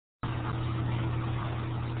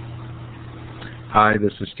Hi,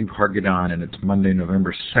 this is Steve Hargadon, and it's Monday,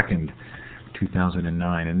 November 2nd,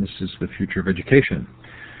 2009, and this is the future of education.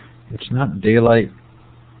 It's not daylight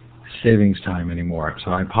savings time anymore,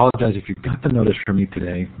 so I apologize if you got the notice from me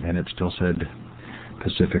today and it still said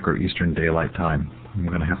Pacific or Eastern Daylight Time. I'm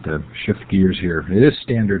going to have to shift gears here. It is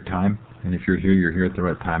standard time, and if you're here at the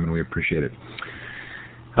right time, and we appreciate it.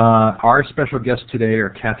 Our special guests today are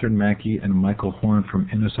Katherine Mackey and Michael Horn from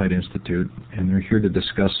Innosight Institute, and they're here to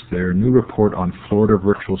discuss their new report on Florida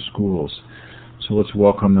virtual schools. So let's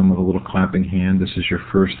welcome them with a little clapping hand. This is your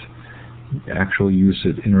first actual use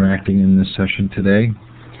of interacting in this session today.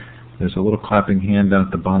 There's a little clapping hand down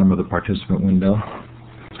at the bottom of the participant window.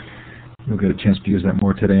 You'll get a chance to use that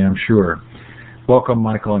more today, I'm sure. Welcome,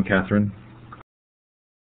 Michael and Katherine.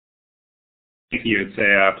 Thank you. It's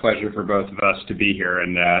a pleasure for both of us to be here,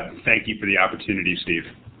 and thank you for the opportunity, Steve.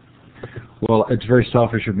 Well, it's very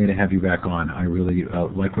selfish of me to have you back on. I really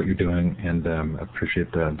like what you're doing and appreciate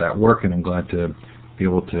that work, and I'm glad to be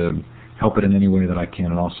able to help it in any way that I can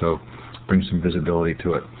and also bring some visibility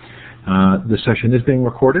to it. This session is being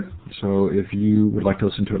recorded, so if you would like to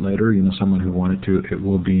listen to it later, you know someone who wanted to, it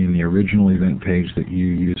will be in the original event page that you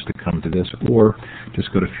used to come to this, or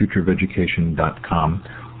just go to futureofeducation.com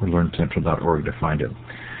or learncentral.org to find it.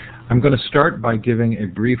 I'm going to start by giving a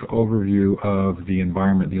brief overview of the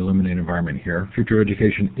environment, the Illuminate environment here. Future of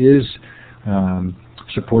Education is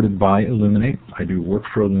supported by Illuminate. I do work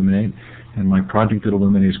for Illuminate, and my project at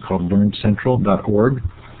Illuminate is called learncentral.org.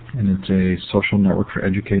 And it's a social network for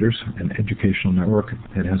educators, an educational network.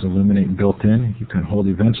 It has Illuminate built in. You can hold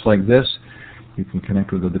events like this. You can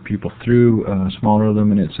connect with other people through smaller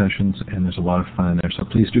Illuminate sessions, and there's a lot of fun in there. So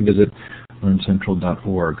please do visit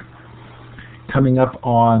learncentral.org. Coming up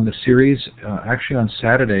on the series, actually on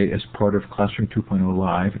Saturday as part of Classroom 2.0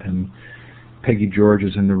 Live, and Peggy George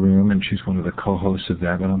is in the room, and she's one of the co-hosts of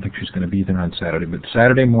that, but I don't think she's going to be there on Saturday. But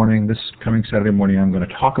Saturday morning, this coming Saturday morning, I'm going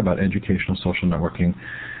to talk about educational social networking.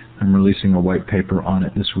 I'm releasing a white paper on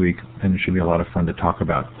it this week, and it should be a lot of fun to talk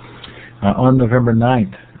about. On November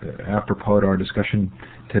 9th, apropos to our discussion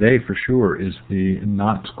today for sure, is the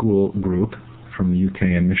Not School group from the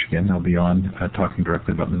UK and Michigan. I'll be on talking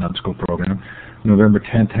directly about the Not School program. November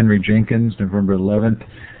 10th, Henry Jenkins. November 11th,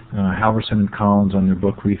 Halverson and Collins on their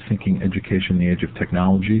book Rethinking Education in the Age of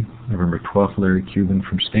Technology. November 12th, Larry Cuban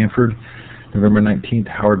from Stanford. November 19th,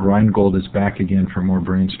 Howard Rheingold is back again for more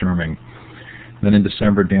brainstorming. Then in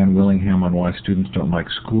December, Dan Willingham on Why Students Don't Like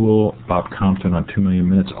School, Bob Compton on 2 Million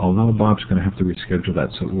Minutes, although Bob's going to have to reschedule that,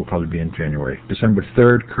 so it will probably be in January. December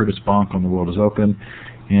 3rd, Curtis Bonk on The World is Open,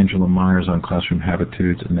 Angela Myers on Classroom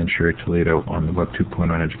Habitudes, and then Sherry Toledo on the Web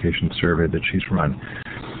 2.0 Education Survey that she's run.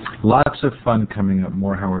 Lots of fun coming up.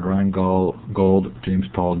 More Howard Rheingold, James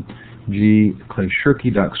Paul G., Clay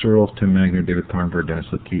Shirky, Doc Searles, Tim Magner, David Thornburg, Dennis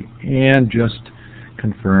Litkey, and just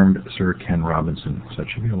confirmed Sir Ken Robinson. So that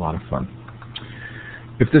should be a lot of fun.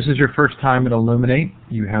 If this is your first time at Illuminate,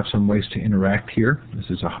 you have some ways to interact here. This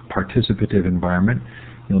is a participative environment.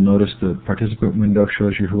 You'll notice the participant window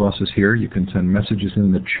shows you who else is here. You can send messages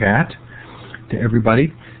in the chat to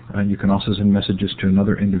everybody. You can also send messages to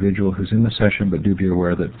another individual who's in the session, but do be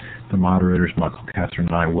aware that the moderators, Michael, Katherine,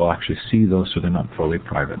 and I, will actually see those, so they're not fully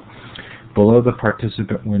private. Below the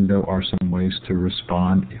participant window are some ways to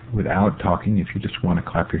respond without talking. If you just want to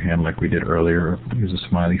clap your hand like we did earlier, or use a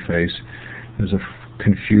smiley face. There's a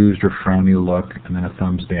confused or frowny look, and then a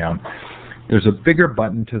thumbs down. There's a bigger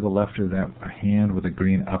button to the left of that hand with a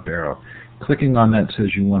green up arrow. Clicking on that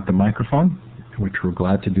says you want the microphone, which we're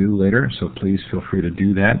glad to do later, so please feel free to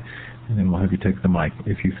do that, and then we'll have you take the mic.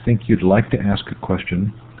 If you think you'd like to ask a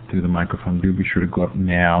question through the microphone, do be sure to go up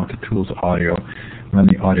now to Tools Audio, run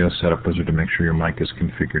the audio setup wizard to make sure your mic is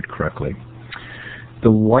configured correctly. The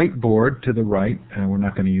whiteboard to the right, we're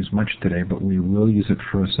not going to use much today, but we will use it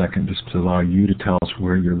for a second just to allow you to tell us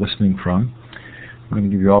where you're listening from. I'm going to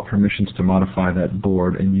give you all permissions to modify that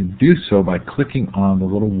board, and you do so by clicking on the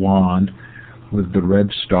little wand with the red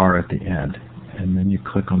star at the end, and then you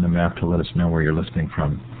click on the map to let us know where you're listening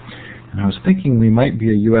from. And I was thinking we might be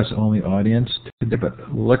a US-only audience today,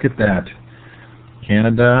 but look at that.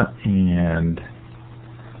 Canada and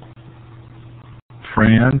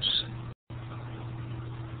France.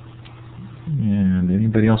 And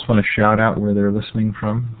anybody else want to shout out where they're listening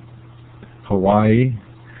from? Hawaii.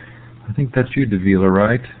 I think that's you, Davila,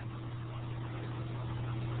 right?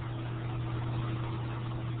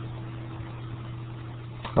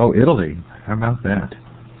 Oh, Italy. How about that?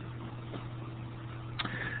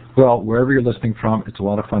 Well, wherever you're listening from, it's a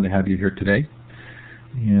lot of fun to have you here today.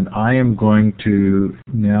 And I am going to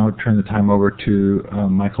now turn the time over to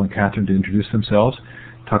Michael and Katherine to introduce themselves,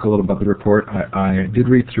 talk a little about the report. I did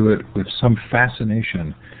read through it with some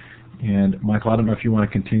fascination. And Michael, I don't know if you want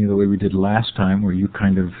to continue the way we did last time, where you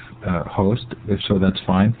kind of host. If so, that's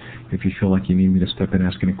fine. If you feel like you need me to step in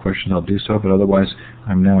and ask any questions, I'll do so. But otherwise,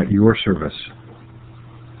 I'm now at your service.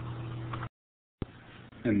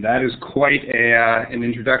 And that is quite an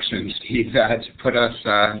introduction, Steve,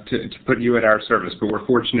 to put you at our service. But we're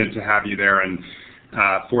fortunate to have you there, and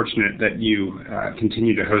fortunate that you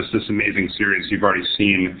continue to host this amazing series. You've already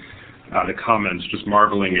seen the comments, just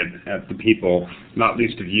marveling at the people, not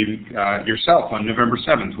least of you yourself on November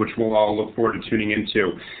 7th, which we'll all look forward to tuning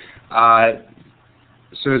into.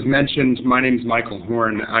 So as mentioned, my name is Michael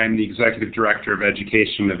Horn. I'm the Executive Director of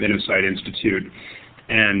Education of Innosight Institute,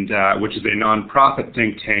 and which is a nonprofit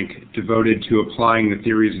think tank devoted to applying the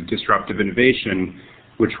theories of disruptive innovation,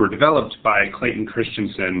 which were developed by Clayton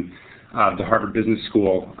Christensen of the Harvard Business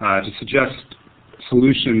School to suggest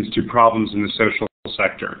solutions to problems in the social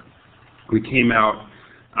sector. We came out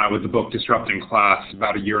with the book Disrupting Class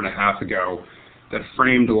about 1.5 years ago that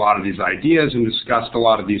framed a lot of these ideas and discussed a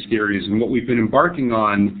lot of these theories. And what we've been embarking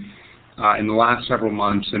on in the last several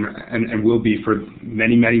months, and will be for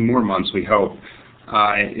many, many more months, we hope,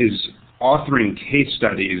 is authoring case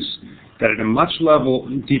studies that at a much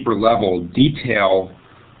deeper level detail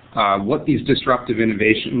what these disruptive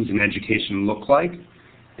innovations in education look like,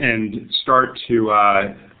 and start to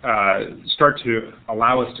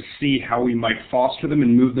allow us to see how we might foster them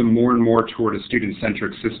and move them more and more toward a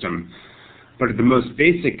student-centric system. But at the most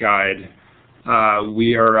basic guide,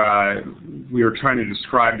 we are trying to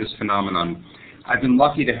describe this phenomenon. I've been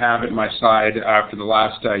lucky to have at my side for the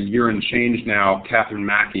last year and change now, Katherine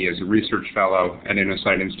Mackey as a research fellow at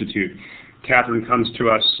Innosight Institute. Katherine comes to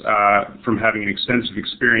us from having an extensive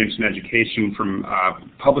experience in education, from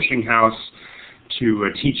publishing house to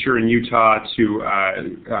a teacher in Utah to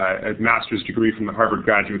a master's degree from the Harvard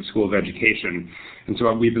Graduate School of Education. And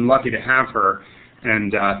so we've been lucky to have her.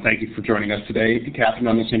 And thank you for joining us today, Katherine,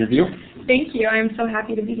 on this interview. Thank you. I'm so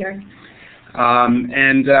happy to be here.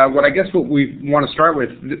 What we want to start with,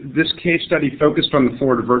 this case study focused on the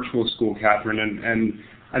Florida Virtual School, Katherine, and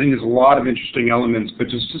I think there's a lot of interesting elements, but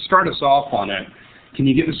just to start us off on it, can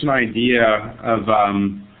you give us an idea of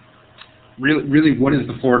really what is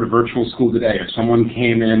the Florida Virtual School today? If someone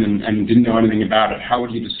came in and didn't know anything about it, how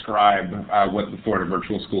would you describe what the Florida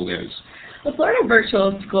Virtual School is? The Florida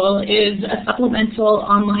Virtual School is a supplemental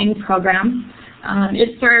online program.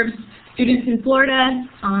 It serves students in Florida,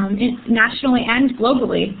 nationally and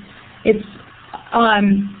globally. It's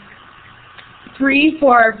free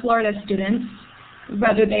for Florida students,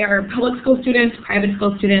 whether they are public school students, private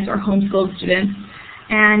school students, or homeschool students.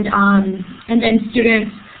 And then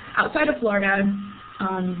students outside of Florida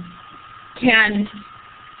can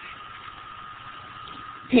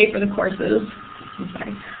pay for the courses. I'm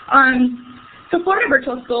sorry. So Florida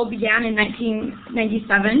Virtual School began in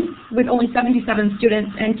 1997 with only 77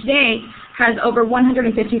 students, and today has over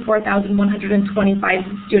 154,125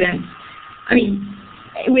 students. I mean,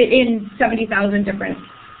 in 70,000 different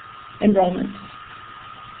enrollments.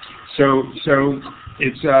 So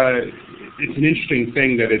it's an interesting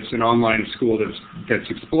thing that it's an online school that's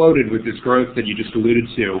exploded with this growth that you just alluded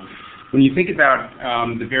to. When you think about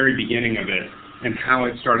the very beginning of it and how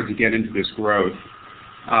it started to get into this growth,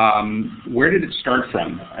 where did it start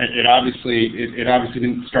from? It obviously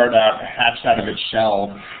didn't start out hatched out of its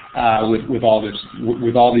shell with all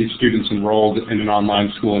these students enrolled in an online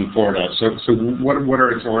school in Florida. So what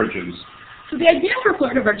are its origins? So the idea for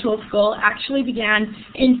Florida Virtual School actually began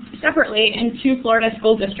separately in 2 Florida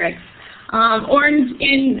school districts. Orange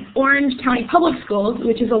County Public Schools,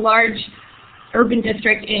 which is a large urban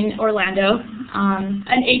district in Orlando, an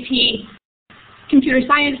AP computer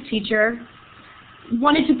science teacher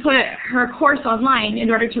wanted to put her course online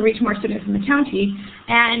in order to reach more students in the county,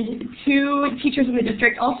 and 2 teachers in the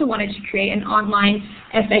district also wanted to create an online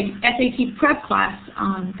SAT prep class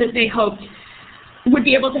that they hoped would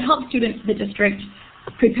be able to help students in the district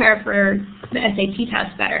prepare for the SAT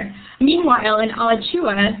test better. Meanwhile, in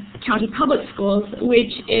Alachua County Public Schools,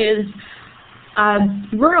 which is a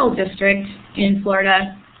rural district in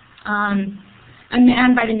Florida, a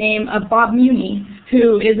man by the name of Bob Muni,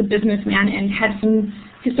 who is a businessman and had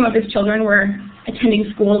some of his children were attending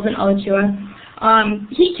schools in Alachua.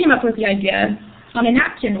 He came up with the idea on a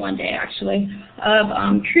napkin one day, actually,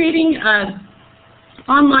 of creating an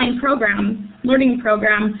online program, learning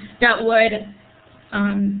program that would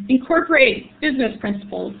incorporate business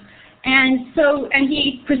principles. And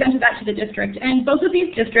he presented that to the district. And both of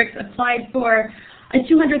these districts applied for a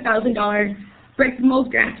 $200,000 Break the Mold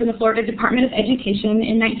grant from the Florida Department of Education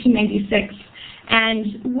in 1996.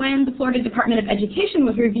 And when the Florida Department of Education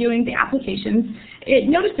was reviewing the applications, it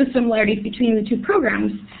noticed the similarities between the two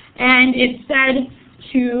programs. And it said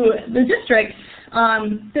to the districts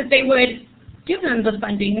that they would give them the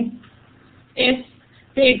funding if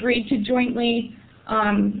they agreed to jointly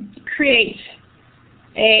create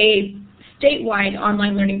a statewide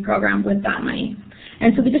online learning program with that money.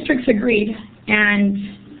 And so the districts agreed,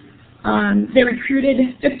 and they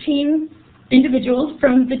recruited 15 individuals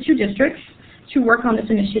from the two districts to work on this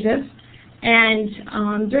initiative.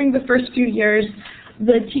 And during the first few years,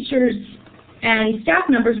 the teachers and staff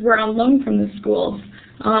members were on loan from the schools.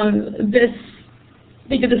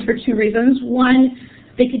 They did this for two reasons. One,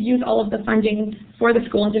 they could use all of the funding for the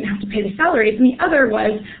school and didn't have to pay the salaries. And the other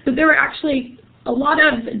was that there were actually a lot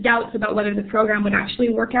of doubts about whether the program would actually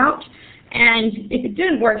work out. And if it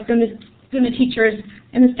didn't work, then the teachers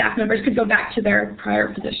and the staff members could go back to their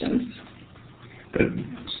prior positions.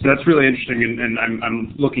 That's really interesting, and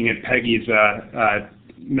I'm looking at Peggy's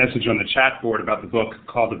message on the chat board about the book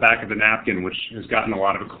called The Back of the Napkin, which has gotten a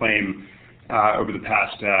lot of acclaim over the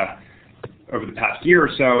past year or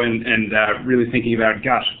so, and really thinking about,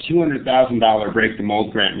 gosh, $200,000 Break the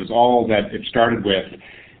Mold grant was all that it started with,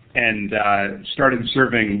 and started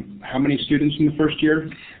serving how many students in the first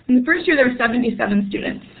year? In the first year, there were 77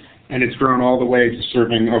 students. And it's grown all the way to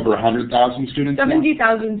serving over 100,000 students?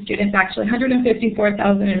 70,000 students, actually,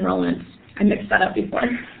 154,000 enrollments. I mixed that up before.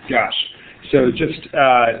 Gosh. So just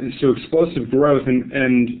so explosive growth,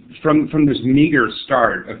 and from this meager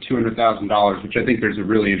start of $200,000, which I think there's a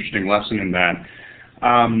really interesting lesson in that.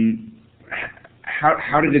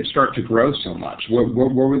 How did it start to grow so much?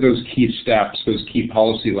 What were those key steps, those key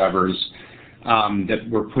policy levers that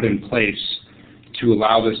were put in place to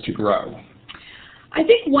allow this to grow? I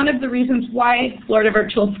think one of the reasons why Florida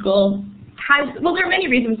Virtual School there are many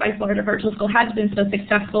reasons why Florida Virtual School has been so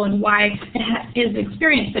successful and why it has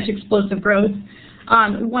experienced such explosive growth.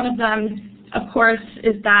 One of them, of course,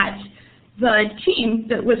 is that the team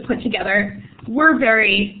that was put together were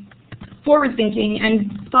very forward-thinking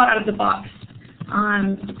and thought out of the box,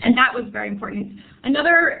 and that was very important.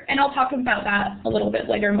 Another, and I'll talk about that a little bit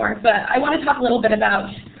later more, but I want to talk a little bit about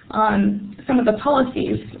some of the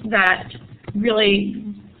policies that really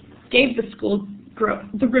gave the school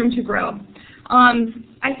the room to grow.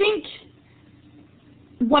 I think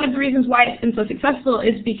one of the reasons why it's been so successful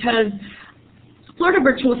is because Florida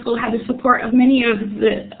Virtual School had the support of many of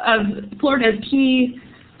Florida's key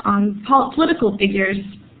political figures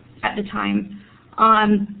at the time.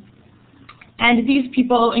 And these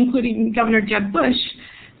people, including Governor Jeb Bush,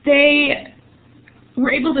 they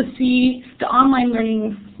were able to see the online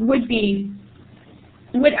learning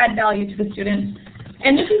would add value to the students.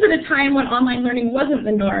 And this is at a time when online learning wasn't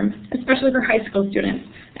the norm, especially for high school students.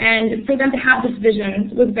 And for them to have this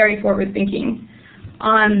vision was very forward-thinking.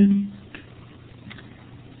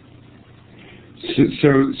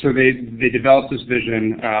 So they developed this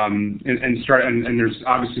vision and there's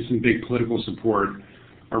obviously some big political support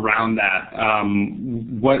around that.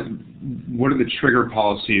 What are the trigger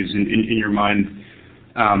policies in your mind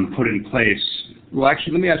put in place? Well,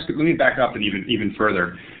 actually, let me back up and even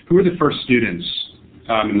further. Who were the first students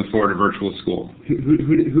in the Florida Virtual School?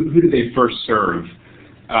 Who did they first serve?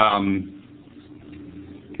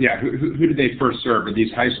 Who did they first serve? Are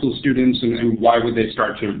these high school students, and why would they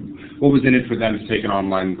start to? What was in it for them to take an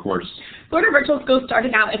online course? Florida Virtual School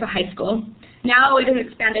started out as a high school. Now it has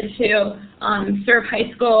expanded to serve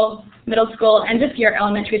high school, middle school, and this year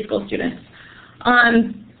elementary school students.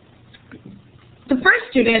 The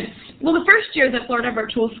first year that Florida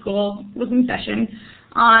Virtual School was in session,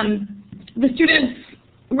 the students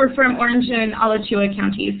were from Orange and Alachua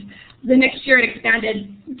counties. The next year it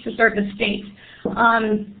expanded to serve the state.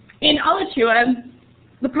 In Alachua,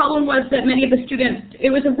 the problem was that many of the students, it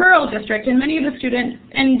was a rural district, and many of the students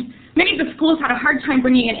and many of the schools had a hard time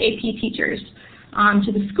bringing in AP teachers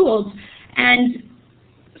to the schools. And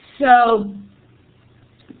so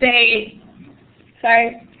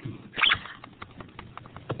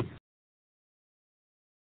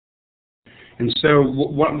And so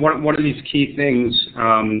one of these key things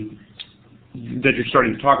that you're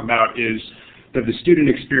starting to talk about is that the student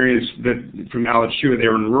experience that from Alachua, they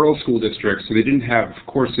were in rural school districts, so they didn't have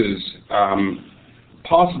courses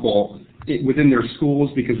possible within their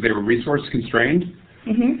schools because they were resource constrained.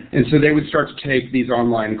 Mm-hmm. And so they would start to take these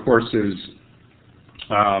online courses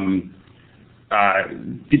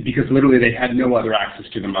because literally they had no other access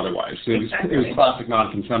to them otherwise. So it was classic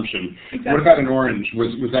non-consumption. Exactly. What about in Orange?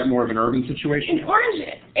 Was that more of an urban situation? In Orange,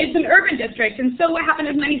 it's an urban district, and so what happened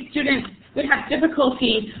is many students would have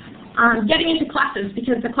difficulty getting into classes,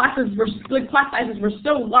 because the class sizes were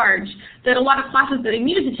so large that a lot of classes that they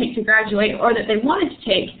needed to take to graduate or that they wanted to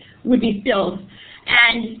take would be filled.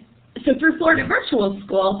 And so through Florida Virtual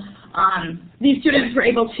School, these students were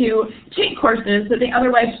able to take courses that they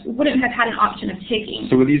otherwise wouldn't have had an option of taking.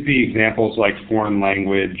 So would these be examples like foreign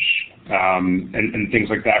language and things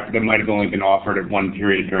like that might have only been offered at one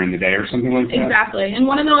period during the day or something like that? Exactly. And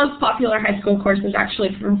one of the most popular high school courses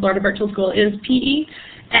actually from Florida Virtual School is PE.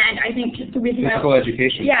 And I think the reason physical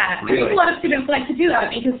education. Yeah, really? I think a lot of students like to do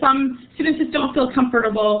that because some students just don't feel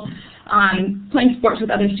comfortable playing sports with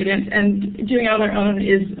other students, and doing it on their own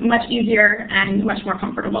is much easier and much more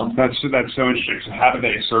comfortable. That's so interesting. So how do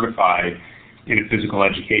they certify in a physical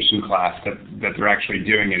education class that they're actually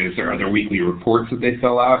doing it? Are there weekly reports that they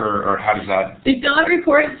fill out, or how does that? They fill out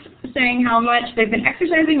reports saying how much they've been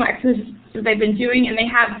exercising, what exercises they've been doing, and they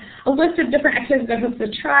have a list of different exercises they're supposed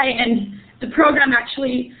to try, and the program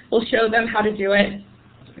actually will show them how to do it.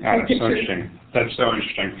 Yeah, that's so interesting. That's so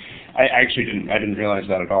interesting. I actually didn't realize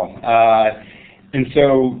that at all. And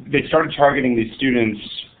so they started targeting these students,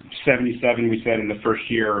 77 we said in the first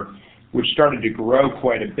year, which started to grow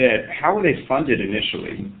quite a bit. How were they funded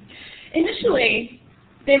initially? Initially,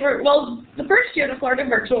 they were, well, the first year the Florida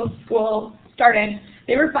Virtual School started,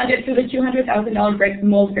 they were funded through the $200,000 Break the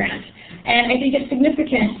Mold grant. And I think it's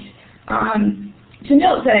significant to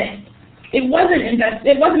note that it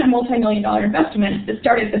wasn't a multi-million-dollar investment that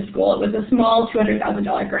started the school. It was a small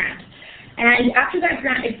 $200,000 grant. And after that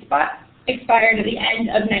grant expired at the end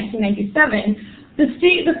of 1997,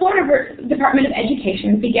 the Florida Department of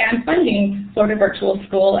Education began funding Florida Virtual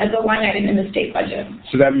School as a line item in the state budget.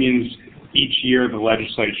 So that means each year the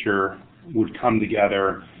legislature would come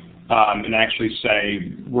together and actually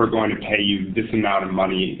say, we're going to pay you this amount of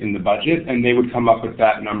money in the budget, and they would come up with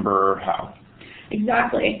that number how?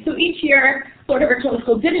 Exactly. So each year, Florida Virtual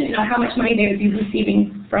School didn't know how much money they would be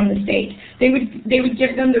receiving from the state. They would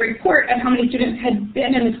give them the report of how many students had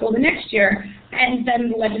been in the school the next year, and then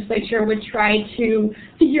the legislature would try to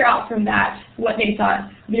figure out from that what they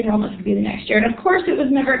thought the enrollment would be the next year. And of course, it was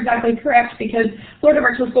never exactly correct because Florida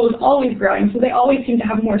Virtual School was always growing, so they always seemed to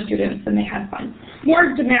have more students than they had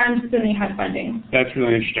more demands than they had funding. That's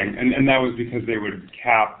really interesting, and that was because they would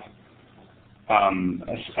cap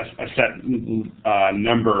a set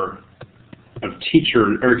number of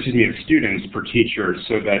students per teacher,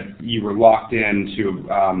 so that you were locked into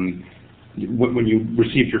when you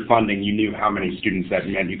received your funding, you knew how many students that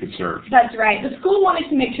meant you could serve. That's right. The school wanted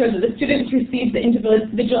to make sure that the students received the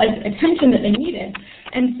individualized attention that they needed,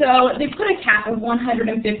 and so they put a cap of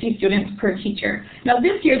 150 students per teacher. Now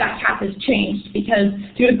this year that cap has changed because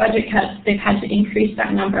due to budget cuts, they've had to increase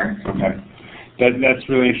that number. Okay. That's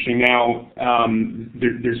really interesting. Now,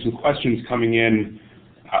 there's some questions coming in,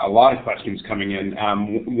 a lot of questions coming in.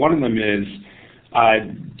 One of them is,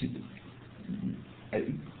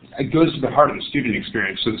 it goes to the heart of the student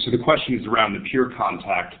experience. So the question is around the peer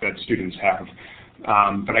contact that students have.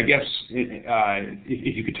 But I guess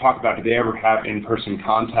if you could talk about, do they ever have in-person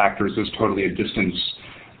contact, or is this totally a distance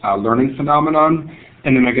learning phenomenon?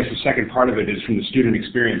 And then I guess the second part of it is from the student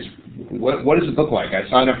experience. What does it look like? I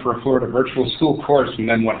sign up for a Florida Virtual School course, and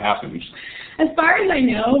then what happens? As far as I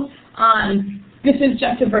know, this is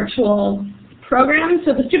just a virtual program,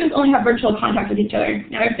 so the students only have virtual contact with each other.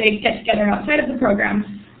 Now, if they get together outside of the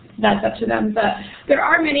program, that's up to them. But there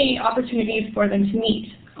are many opportunities for them to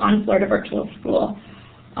meet on Florida Virtual School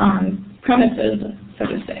premises, so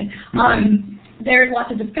to say. There's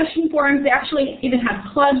lots of discussion forums. They actually even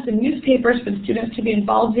have clubs and newspapers for the students to be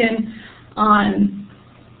involved in.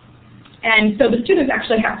 And so the students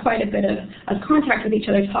actually have quite a bit of contact with each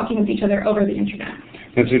other, talking with each other over the internet.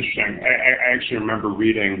 That's interesting. I actually remember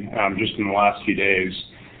reading, just in the last few days,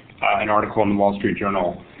 an article in the Wall Street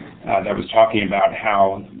Journal that was talking about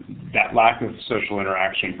how that lack of social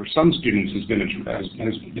interaction for some students has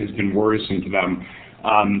been worrisome to them.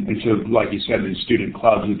 And so, like you said, the student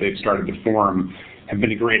clubs that they've started to form have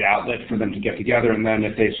been a great outlet for them to get together. And then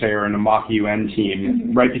if they say are in a Mackey UN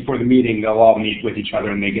team, right before the meeting, they'll all meet with each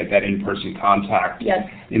other and they get that in-person contact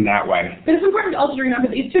in that way. But it's important also to remember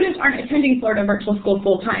that these students aren't attending Florida Virtual School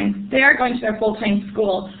full-time. They are going to their full-time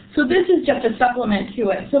school. So this is just a supplement to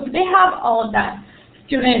it. So they have all of that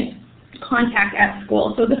student contact at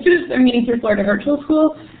school. So the students that are meeting through Florida Virtual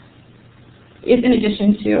School is in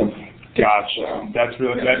addition to. Gotcha.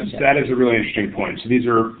 That is a really interesting point. So these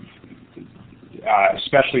are,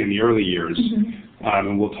 especially in the early years,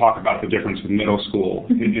 And we'll talk about the difference with middle school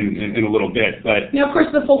in a little bit. But of course,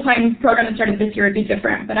 the full-time program that started this year would be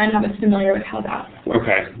different, but I'm not as familiar with how that works.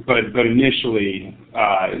 Okay, but initially,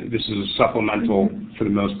 this is a supplemental for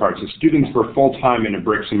the most part. So students were full-time in a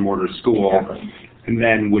bricks-and-mortar school, and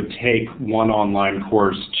then would take one online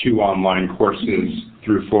course, 2 online courses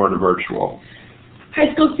through Florida Virtual.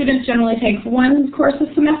 High school students generally take 1 course a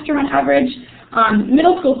semester on average.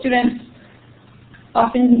 Middle school students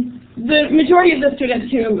often. The majority of the students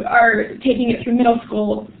who are taking it through middle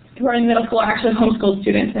school, who are in middle school, are actually homeschool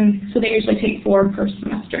students, and so they usually take 4 per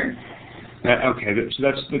semester. Okay, so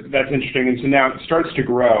that's interesting. And so now it starts to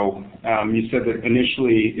grow. You said that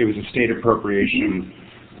initially it was a state appropriation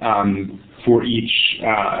for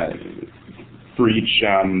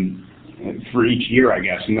each year, I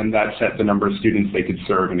guess, and then that set the number of students they could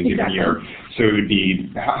serve in a given year. So it would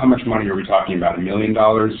be, how much money are we talking about? $1 million,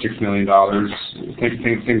 $6 million,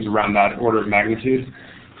 things around that order of magnitude?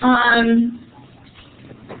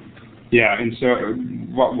 Yeah, and so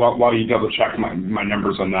while you double check my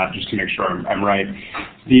numbers on that, just to make sure I'm right,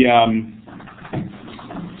 I'm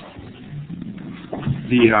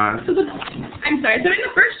sorry. So in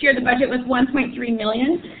the first year, the budget was $1.3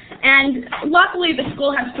 million. And luckily, the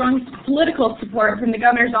school has strong political support from the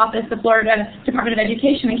governor's office, the Florida Department of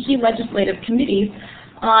Education, and key legislative committees.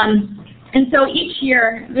 And so each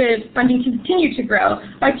year, the funding continued to grow.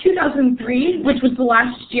 By 2003, which was the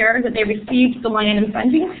last year that they received the line item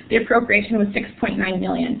funding, the appropriation was $6.9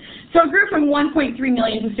 million. So it grew from $1.3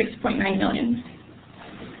 million to $6.9 million.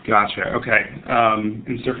 Gotcha. Okay.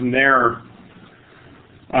 And so from there,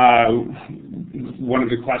 one of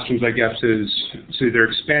the questions, I guess, is, so they're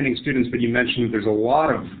expanding students, but you mentioned there's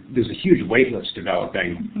a huge wait list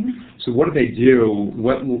developing. So what do they do?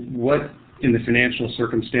 What in the financial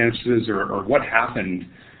circumstances, or what happened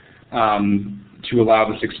to allow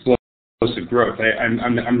this explosive growth?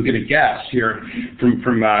 I'm going to guess here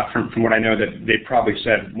from what I know that they probably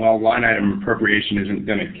said, well, line item appropriation isn't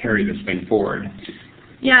going to carry this thing forward.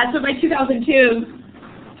 Yeah. So by 2002.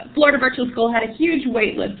 Florida Virtual School had a huge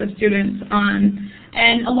wait list of students,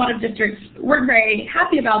 and a lot of districts weren't very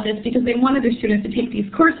happy about this because they wanted their students to take these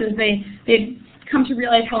courses. They'd come to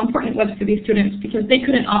realize how important it was for these students because they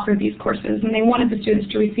couldn't offer these courses, and they wanted the students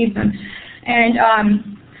to receive them. And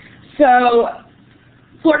so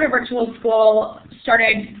Florida Virtual School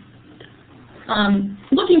started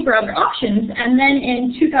looking for other options, and then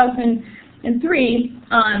in 2003,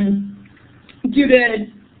 due to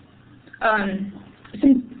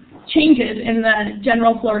some changes in the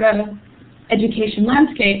general Florida education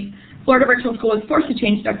landscape, Florida Virtual School was forced to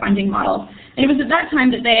change their funding model. And it was at that time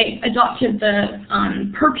that they adopted the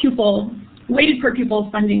weighted per pupil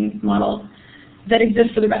funding model that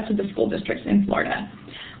exists for the rest of the school districts in Florida.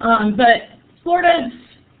 But Florida's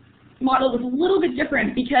model was a little bit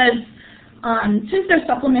different because since their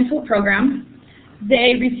supplemental program,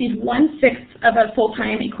 they received 1/6 of a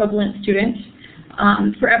full-time equivalent student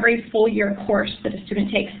for every full year course that a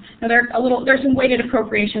student takes. Now there's some weighted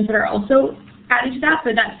appropriations that are also added to that,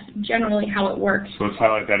 but that's generally how it works. So let's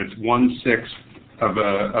highlight that it's 1/6 of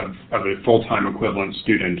a full-time equivalent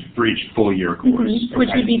student for each full year course. Okay.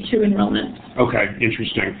 Which would be 2 enrollments. Okay,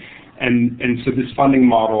 interesting. And so this funding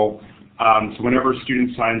model, so whenever a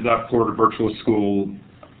student signs up, Florida Virtual School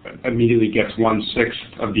immediately gets 1/6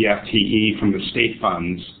 of the FTE from the state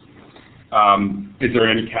funds. Is there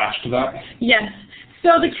any catch to that? Yes.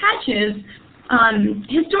 So the catch is,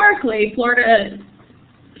 historically, Florida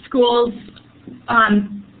schools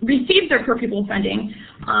receive their per pupil funding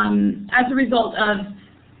as a result of,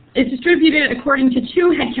 it's distributed according to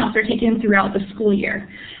 2 head counts are taken throughout the school year.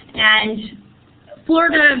 And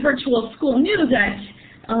Florida Virtual School knew that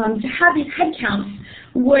to have these head counts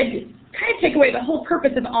would kind of take away the whole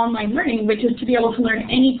purpose of online learning, which is to be able to learn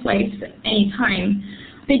any place, any time.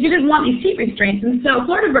 They didn't want these seat restraints, and so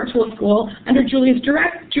Florida Virtual School, under Julie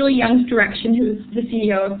Young's direction, who's the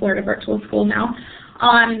CEO of Florida Virtual School now,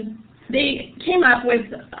 they came up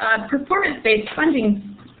with a performance-based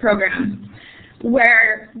funding program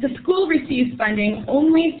where the school receives funding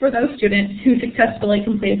only for those students who successfully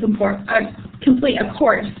complete a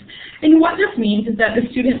course. And what this means is that the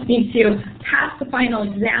students need to pass the final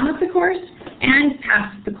exam of the course and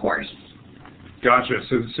pass the course. Gotcha.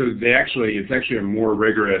 So it's actually a more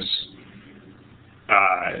rigorous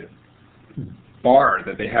bar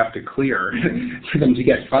that they have to clear for them to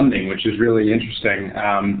get funding, which is really interesting.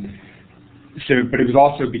 But it was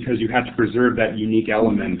also because you had to preserve that unique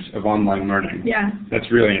element of online learning. Yeah. That's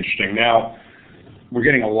really interesting. Now, we're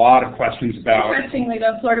getting a lot of questions about... Interestingly,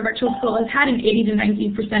 though, Florida Virtual School has had an 80 to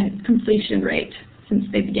 90% completion rate since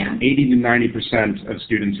they began. 80 to 90% of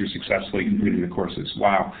students are successfully completing the courses.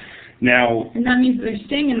 Wow. Now, and that means they're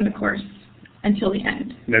staying in the course until the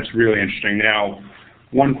end. That's really interesting. Now,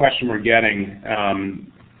 one question we're getting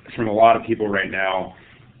from a lot of people right now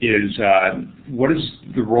is, what does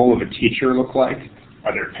the role of a teacher look like?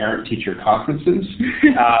 Are there parent-teacher conferences?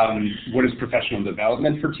 What is professional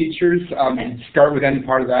development for teachers? Start with any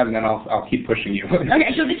part of that, and then I'll keep pushing you.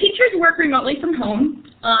 Okay, so the teachers work remotely from home.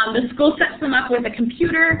 The school sets them up with a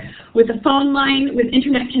computer, with a phone line, with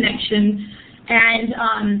internet connection,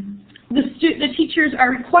 and the teachers are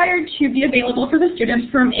required to be available for the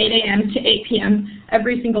students from 8 a.m. to 8 p.m.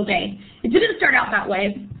 every single day. It didn't start out that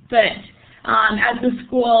way, but as the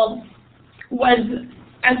school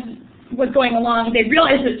was going along, they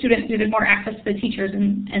realized that students needed more access to the teachers,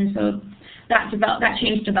 and so that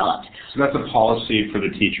change developed. So that's a policy for the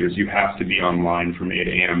teachers. You have to be online from 8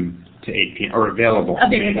 a.m. to 8 p.m. or available.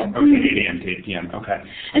 Available. Okay, 8 a.m. to 8 p.m. Okay.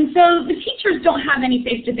 And so the teachers don't have any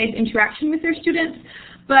face-to-face interaction with their students,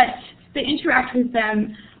 but they interact with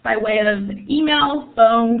them by way of email,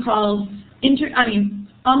 phone calls,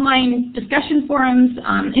 online discussion forums,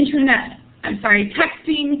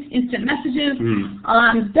 texting, instant messages.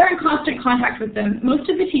 They're in constant contact with them. Most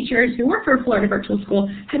of the teachers who work for Florida Virtual School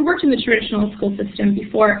had worked in the traditional school system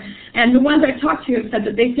before, and the ones I've talked to have said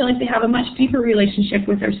that they feel like they have a much deeper relationship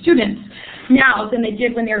with their students now than they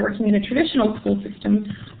did when they were working in the traditional school system,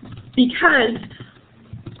 because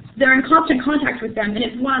they're in constant contact with them, and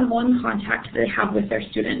it's one-on-one contact they have with their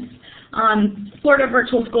students. Florida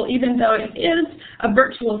Virtual School, even though it is a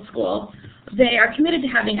virtual school, they are committed to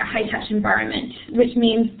having a high-touch environment, which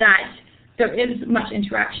means that there is much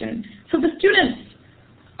interaction. So the students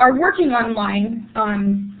are working online.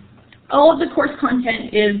 All of the course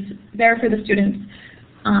content is there for the students,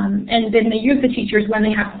 and then they use the teachers when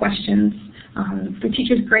they have questions. The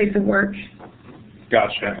teachers grade the work.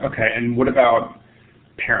 Gotcha. Okay, and what about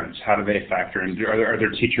parents? How do they factor in? Are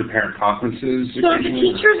there teacher-parent conferences? So the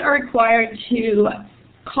teachers are required to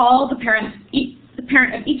call the parent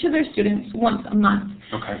of each of their students once a month.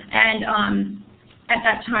 Okay. And at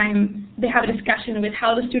that time, they have a discussion with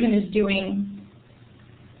how the student is doing,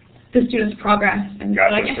 the student's progress. And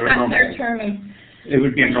gotcha. So I guess so that's their term of... It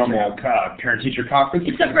would be a normal parent-teacher conference?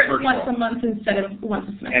 Except for it's once a month instead of once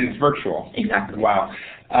a semester. And it's virtual? Exactly. Wow.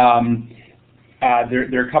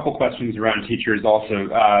 There are a couple questions around teachers also.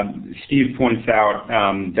 Steve points out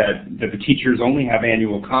that the teachers only have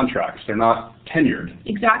annual contracts. They're not tenured.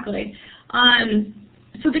 Exactly.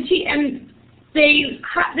 So they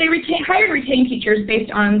hire and retain teachers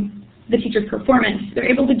based on the teacher's performance. They're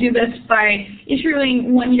able to do this by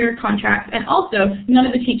issuing one-year contracts, and also none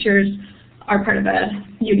of the teachers are part of a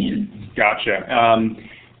union. Gotcha.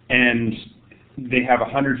 And they have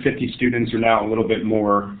 150 students, or now a little bit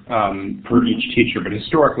more per each teacher, but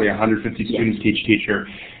historically 150 students to each teacher.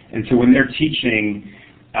 And so when they're teaching,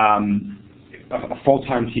 a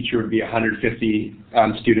full-time teacher would be 150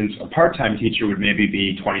 students. A part-time teacher would maybe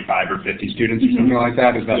be 25 or 50 students or something like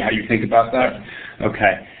that. Is that how you think about that?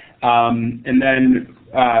 Okay. And then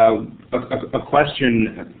a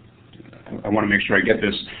question, I want to make sure I get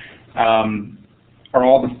this. Are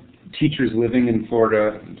all the teachers living in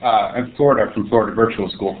Florida from Florida Virtual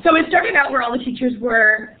School? So it started out where all the teachers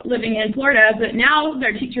were living in Florida, but now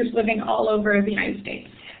there are teachers living all over the United States.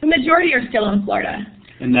 The majority are still in Florida.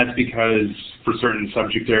 And that's because for certain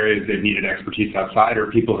subject areas they've needed expertise outside, or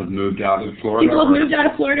people have moved out of Florida? People have moved out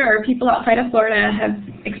of Florida, or people outside of Florida have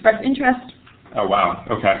expressed interest. Oh, wow.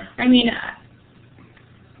 Okay. I mean...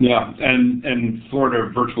 Yeah, and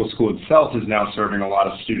Florida Virtual School itself is now serving a lot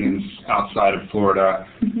of students outside of Florida.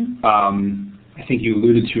 I think you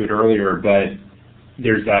alluded to it earlier, but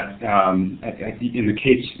there's that, in the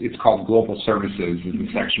case, it's called Global Services is the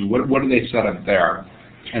section. What do they set up there?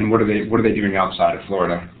 And what are they doing outside of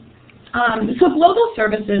Florida? So Global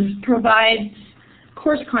Services provides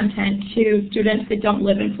course content to students that don't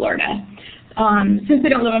live in Florida. Since they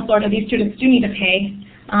don't live in Florida, these students do need to pay.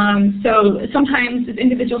 So sometimes it's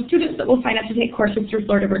individual students that will sign up to take courses through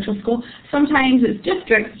Florida Virtual School. Sometimes it's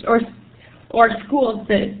districts or schools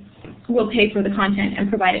that will pay for the content and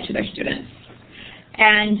provide it to their students.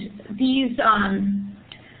 And these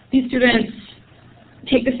students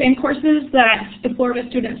take the same courses that the Florida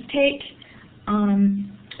students take.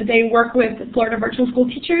 They work with Florida Virtual School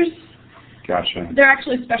teachers. Gotcha. They're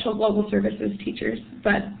actually special global services teachers,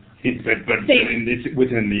 but it's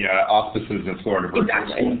within the auspices of Florida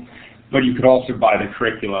Virtual School. But you could also buy the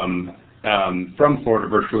curriculum from Florida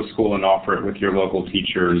Virtual School and offer it with your local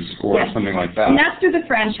teachers or something like that. And that's through the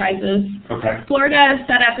franchises. Okay. Florida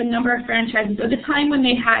set up a number of franchises. At the time when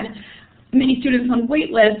they had many students on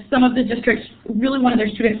wait lists, some of the districts really wanted their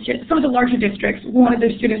students, some of the larger districts wanted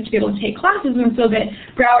their students to be able to take classes, and so that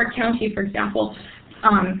Broward County, for example,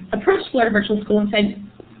 approached Florida Virtual School and said,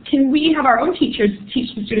 can we have our own teachers teach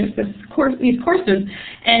the students these courses?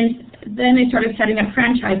 And then they started setting up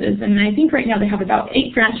franchises, and I think right now they have about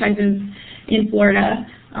 8 franchises in Florida.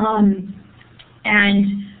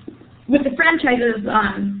 And with the franchises,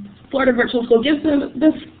 Florida Virtual School gives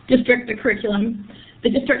this district the curriculum. The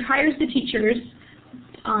district hires the teachers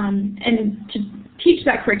and to teach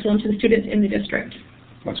that curriculum to the students in the district.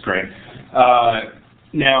 That's great.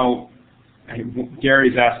 Now,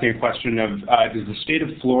 Gary's asking a question of, does the state of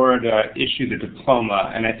Florida issue the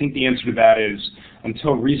diploma? And I think the answer to that is,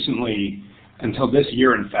 until recently, until this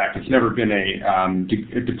year, in fact, it's never been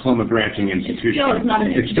a diploma granting institution.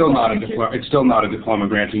 It's still not a diploma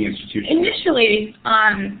granting institution. Initially,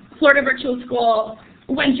 Florida Virtual School,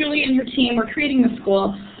 when Julie and her team were creating the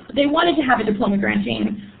school, they wanted to have a diploma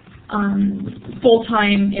granting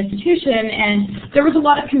full-time institution, and there was a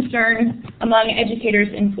lot of concern among educators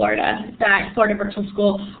in Florida that Florida Virtual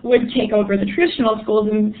School would take over the traditional schools,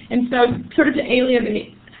 and so sort of to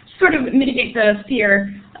mitigate the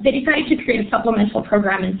fear, they decided to create a supplemental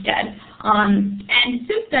program instead. And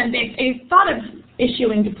since then, they've thought of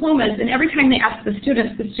issuing diplomas, and every time they ask the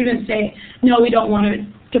students say, no, we don't want a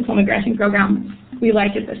diploma granting program. We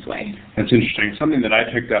like it this way. That's interesting. Something that I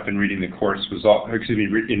picked up in reading the course was,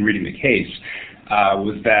 in reading the case,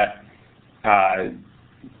 was that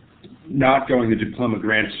not going the diploma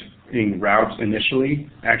granting route initially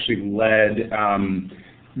actually led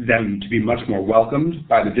them to be much more welcomed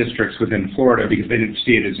by the districts within Florida because they didn't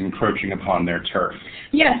see it as encroaching upon their turf.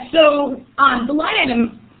 Yes, so the line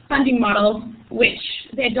item funding model, which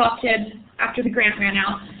they adopted after the grant ran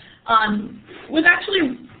out, was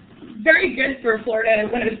actually very good for Florida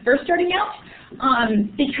when it was first starting out,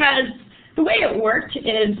 because the way it worked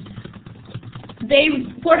is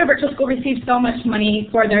Florida Virtual School received so much money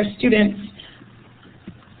for their students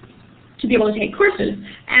to be able to take courses.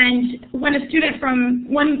 And when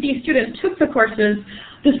these students took the courses,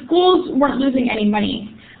 the schools weren't losing any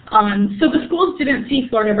money. So the schools didn't see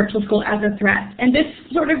Florida Virtual School as a threat. And this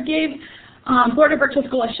sort of gave Florida Virtual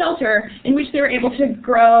School a shelter in which they were able to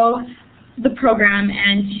grow the program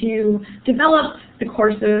and to develop the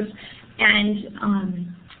courses and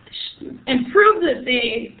prove that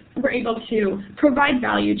they were able to provide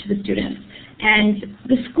value to the students. And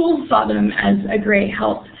the schools saw them as a great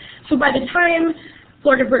help. So by the time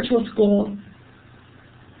Florida Virtual School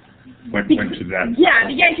went to that,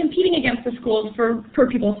 began competing against the schools for per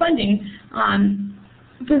pupil funding,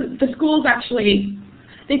 the schools actually,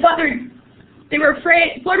 they were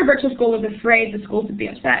afraid, Florida Virtual School was afraid the schools would be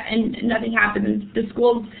upset, and nothing happened. The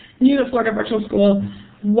schools knew that Florida Virtual School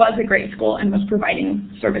was a great school and was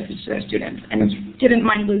providing services to their students, and didn't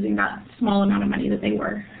mind losing that small amount of money that they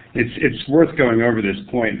were. It's worth going over this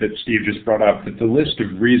point that Steve just brought up, that the list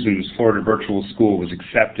of reasons Florida Virtual School was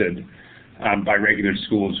accepted by regular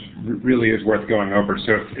schools really is worth going over.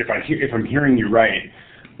 So if I'm hearing you right,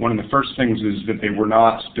 one of the first things is that they were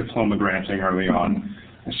not diploma granting early on.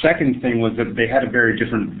 The second thing was that they had a very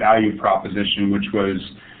different value proposition, which was,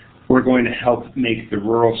 we're going to help make the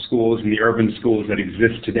rural schools and the urban schools that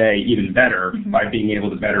exist today even better by being able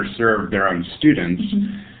to better serve their own students.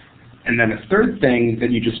 And then a third thing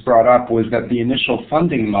that you just brought up was that the initial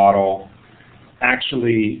funding model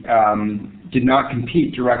actually did not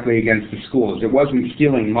compete directly against the schools. It wasn't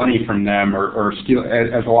stealing money from them or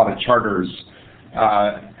as a lot of charters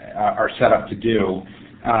are set up to do,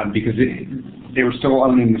 because they were still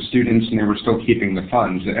owning the students and they were still keeping the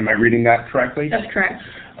funds. Am I reading that correctly? That's correct.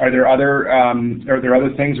 Are there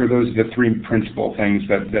other things, or those are the three principal things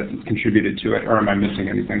that contributed to it, or am I missing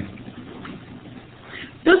anything?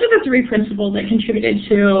 Those are the three principles that contributed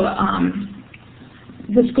to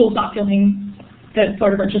the schools not feeling that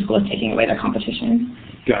Florida Virtual School is taking away their competition.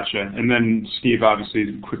 Gotcha. And then Steve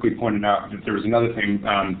obviously quickly pointed out that there was another thing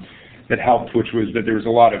that helped, which was that there was a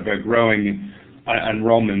lot of growing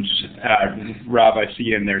enrollment. Rob, I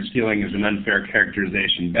see in there, stealing is an unfair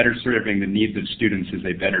characterization. Better serving the needs of students is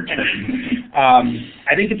a better term.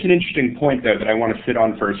 I think it's an interesting point, though, that I want to sit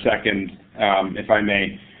on for a second, if I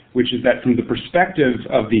may, which is that from the perspective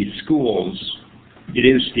of these schools, it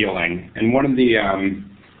is stealing. And one of the, and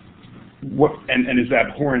as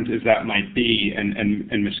abhorrent as that might be,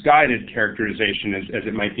 and misguided characterization as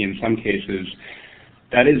it might be in some cases,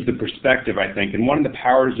 that is the perspective, I think. And one of the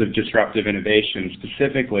powers of disruptive innovation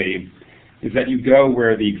specifically is that you go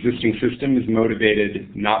where the existing system is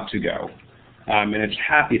motivated not to go. And it's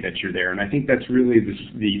happy that you're there. And I think that's really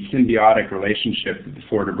the symbiotic relationship that the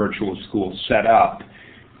Florida Virtual School set up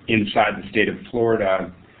inside the state of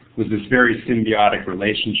Florida was this very symbiotic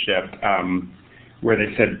relationship where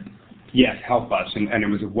they said, yes, help us, and it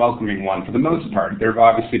was a welcoming one for the most part. There have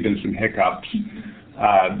obviously been some hiccups,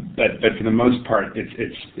 but for the most part,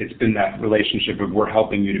 it's been that relationship of we're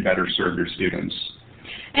helping you to better serve your students.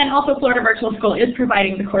 And also, Florida Virtual School is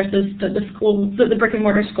providing the courses that the brick and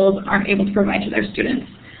mortar schools aren't able to provide to their students.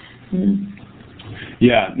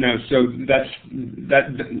 Yeah, no, so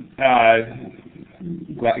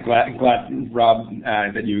glad Rob,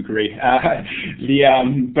 that you agree.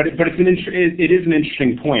 But it is an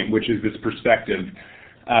interesting point, which is this perspective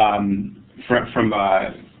from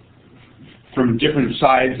different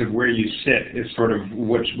sides of where you sit is sort of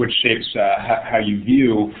which shapes how you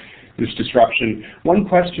view this disruption. One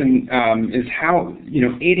question is how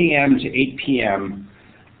 8 a.m. to 8 p.m.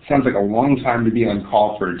 sounds like a long time to be on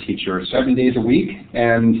call for a teacher, 7 days a week,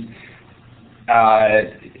 and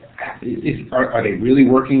are they really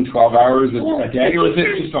working 12 hours a day, or is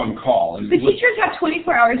it just on call? The teachers have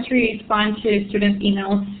 24 hours to respond to students'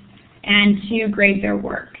 emails and to grade their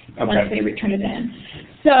work once they return it in.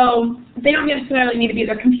 So they don't necessarily need to be at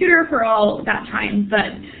their computer for all that time,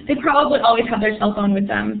 but they probably always have their cell phone with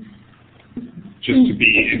them. Just to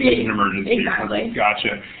be an emergency. Exactly.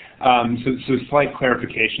 Gotcha. So slight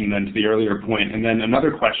clarification then to the earlier point, and then another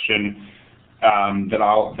question that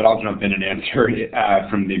I'll jump in and answer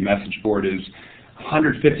from the message board is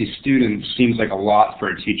 150 students seems like a lot for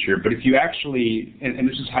a teacher, but if you actually, and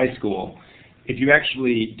this is high school, if you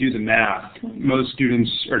actually do the math, most teachers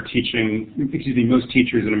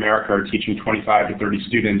in America are teaching 25 to 30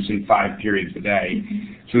 students in 5 periods a day.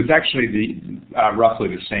 So it's actually roughly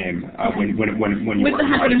the same when you with the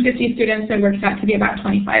 150 students, it works out to be about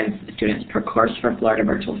 25 students per course for Florida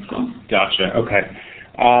Virtual School. Gotcha. Okay.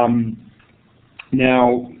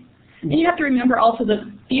 Now, and you have to remember also that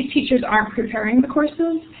these teachers aren't preparing the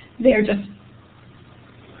courses; they are just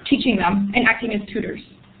teaching them and acting as tutors.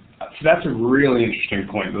 So that's a really interesting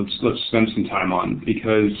point. Let's spend some time on,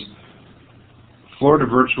 because Florida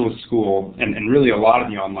Virtual School and really a lot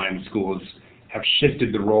of the online schools have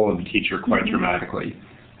shifted the role of the teacher quite dramatically.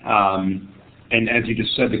 And as you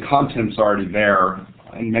just said, the content's already there.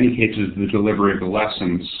 In many cases, the delivery of the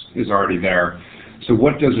lessons is already there. So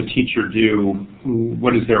what does a teacher do?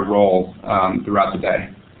 What is their role throughout the day?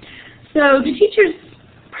 So the teacher's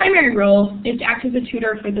primary role is to act as a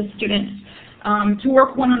tutor for the students, to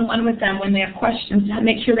work one-on-one with them when they have questions, to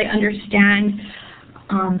make sure they understand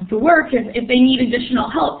the work. If they need additional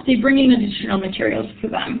help, they bring in additional materials for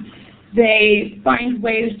them. They find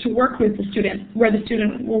ways to work with the student where the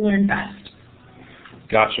student will learn best.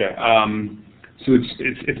 Gotcha. So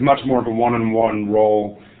it's much more of a one-on-one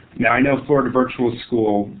role. Now, I know Florida Virtual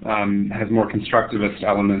School has more constructivist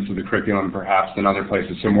elements of the curriculum, perhaps, than other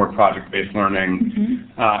places, so more project-based learning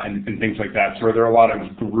and things like that. So are there a lot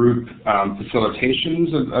of group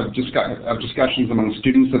facilitations of discussions among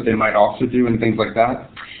students that they might also do and things like that?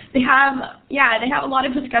 They have a lot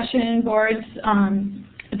of discussion boards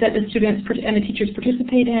that the students and the teachers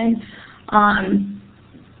participate in.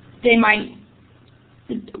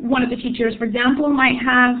 One of the teachers, for example, might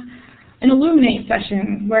have an Illuminate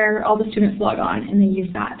session where all the students log on and they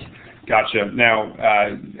use that. Gotcha. Now,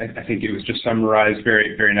 I think it was just summarized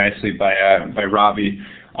very, very nicely by Robbie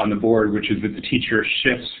on the board, which is that the teacher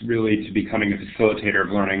shifts really to becoming a facilitator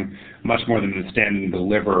of learning much more than a stand and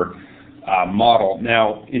deliver model.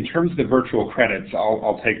 Now, in terms of the virtual credits,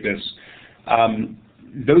 I'll take this.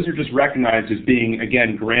 Those are just recognized as being,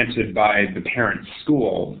 again, granted by the parent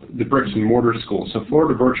school, the bricks and mortar school. So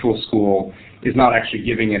Florida Virtual School is not actually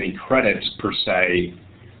giving any credits per se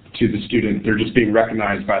to the student. They're just being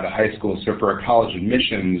recognized by the high school. So for a college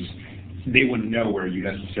admissions, they wouldn't know where you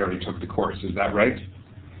necessarily took the course. Is that right?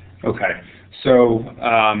 Okay. So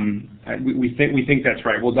we think that's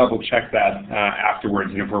right. We'll double check that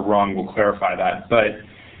afterwards, and if we're wrong, we'll clarify that. But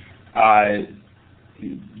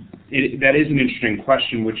that is an interesting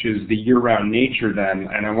question, which is the year-round nature then,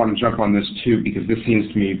 and I want to jump on this too, because this seems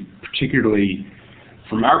to me particularly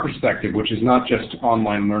from our perspective, which is not just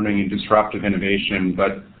online learning and disruptive innovation,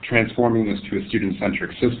 but transforming this to a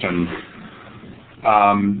student-centric system.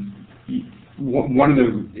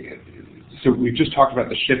 So we've just talked about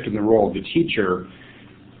the shift in the role of the teacher.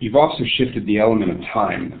 You've also shifted the element of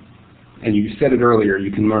time. And you said it earlier,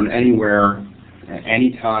 you can learn anywhere,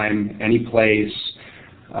 anytime, any place,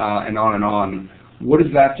 and on and on. What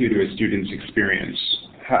does that do to a student's experience?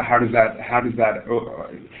 How is that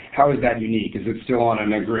unique? Is it still on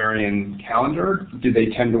an agrarian calendar? Do they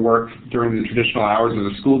tend to work during the traditional hours of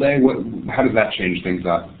the school day? How does that change things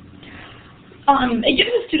up? It gives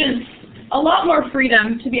the students a lot more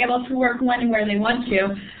freedom to be able to work when and where they want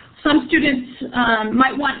to. Some students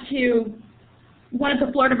might want to, one of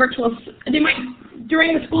the Florida Virtual, they might,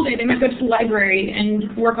 during the school day, they might go to the library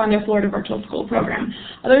and work on their Florida Virtual School program.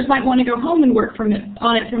 Others might want to go home and work on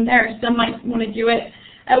it from there. Some might want to do it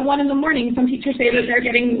at 1 in the morning. Some teachers say that they're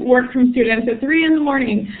getting work from students at 3 in the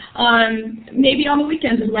morning. Maybe on the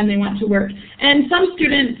weekends is when they want to work. And some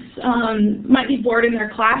students might be bored in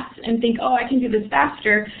their class and think, oh, I can do this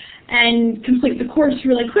faster and complete the course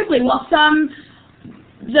really quickly, while some,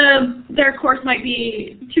 their course might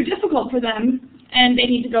be too difficult for them and they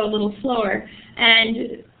need to go a little slower.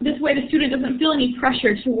 And this way the student doesn't feel any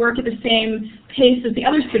pressure to work at the same pace as the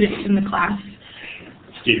other students in the class.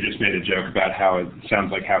 Steve just made a joke about how it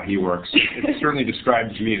sounds like how he works. It certainly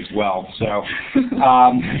describes me as well. So,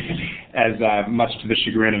 as much to the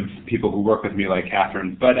chagrin of people who work with me, like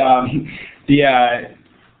Katherine. But so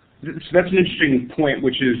that's an interesting point,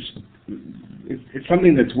 which is it's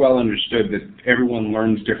something that's well understood that everyone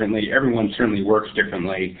learns differently. Everyone certainly works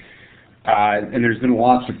differently. And there's been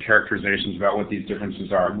lots of characterizations about what these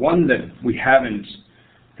differences are. One that we haven't,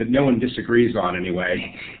 that no one disagrees on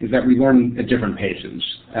anyway, is that we learn at different paces.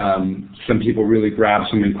 Some people really grab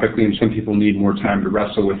something quickly and some people need more time to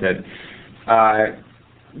wrestle with it.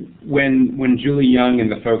 When Julie Young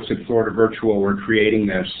and the folks at Florida Virtual were creating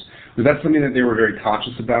this, was that something that they were very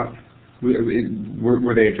conscious about?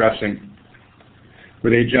 Were they addressing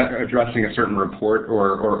a certain report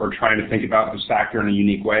or trying to think about this factor in a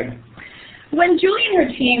unique way? When Julie and her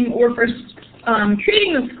team were first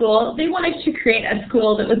creating the school, they wanted to create a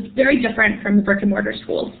school that was very different from the brick and mortar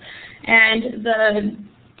schools. And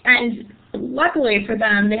luckily for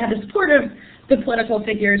them, they had the support of the political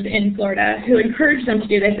figures in Florida who encouraged them to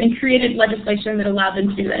do this and created legislation that allowed them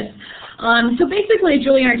to do this. So basically,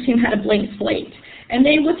 Julie and her team had a blank slate. And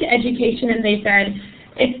they looked at education and they said,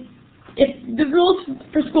 if the rules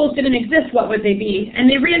for schools didn't exist, what would they be? And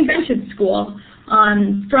they reinvented school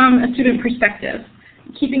from a student perspective,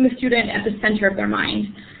 keeping the student at the center of their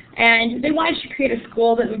mind. And they wanted to create a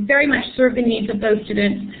school that would very much serve the needs of those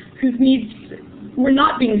students whose needs were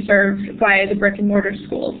not being served by the brick and mortar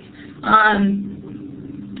schools.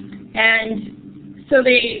 And so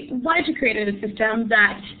they wanted to create a system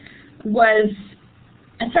that was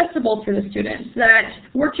accessible for the students, that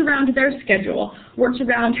worked around their schedule, worked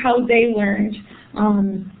around how they learned,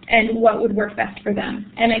 and what would work best for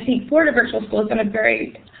them. And I think Florida Virtual School has done a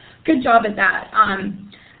very good job at that.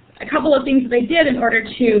 A couple of things that they did in order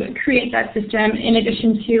to create that system, in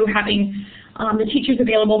addition to having the teachers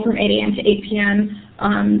available from 8 a.m. to 8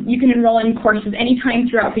 p.m. You can enroll in courses anytime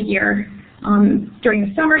throughout the year. During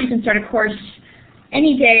the summer, you can start a course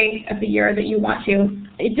any day of the year that you want to.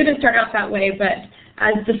 It didn't start out that way, but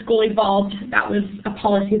as the school evolved, that was a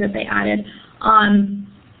policy that they added.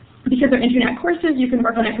 Because they're internet courses, you can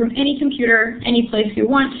work on it from any computer, any place you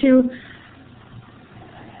want to.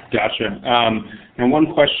 Gotcha. And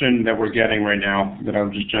one question that we're getting right now, that I'll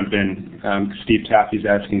just jump in, Steve Taffy's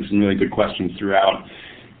asking some really good questions throughout,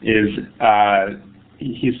 is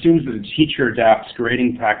he assumes that the teacher adapts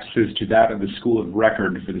grading practices to that of the school of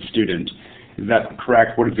record for the student. Is that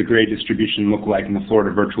correct? What does the grade distribution look like in the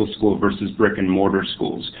Florida Virtual School versus brick and mortar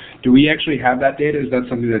schools? Do we actually have that data? Is that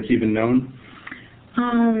something that's even known?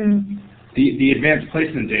 The advanced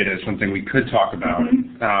placement data is something we could talk about,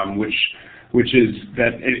 which is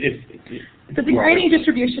that but the grading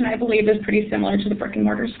distribution, I believe, is pretty similar to the brick and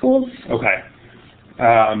mortar schools. Okay.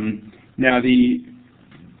 Now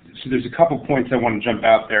so there's a couple points I want to jump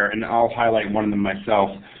out there, and I'll highlight one of them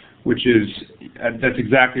myself, which is, that's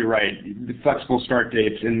exactly right, the flexible start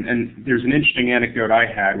dates. And there's an interesting anecdote I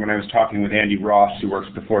had when I was talking with Andy Ross, who works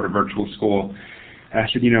at the Florida Virtual School. And I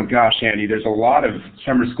said, gosh, Andy, there's a lot of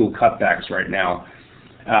summer school cutbacks right now,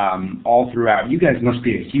 all throughout. You guys must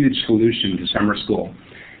be a huge solution to summer school.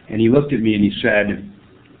 And he looked at me and he said,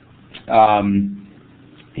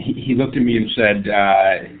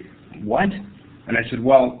 what? And I said,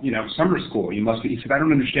 well, summer school, you must be. He said, I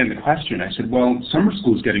don't understand the question. I said, well, summer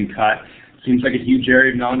school's getting cut. Seems like a huge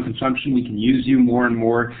area of non-consumption. We can use you more and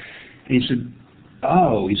more. And he said,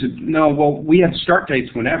 no, well, we have start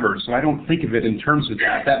dates whenever, so I don't think of it in terms of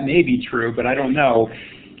that. That may be true, but I don't know.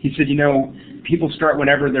 He said, people start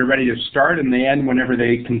whenever they're ready to start, and they end whenever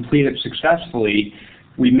they complete it successfully.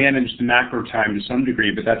 We manage the macro time to some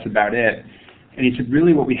degree, but that's about it. And he said,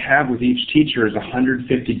 really what we have with each teacher is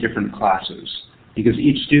 150 different classes, because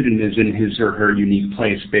each student is in his or her unique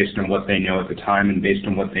place based on what they know at the time and based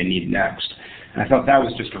on what they need next. And I thought that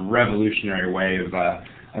was just a revolutionary way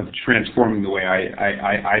of transforming the way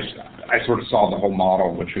I sort of saw the whole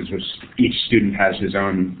model, which was just each student has his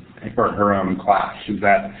own or her own class. Is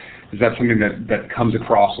that Is that something that comes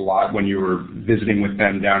across a lot when you were visiting with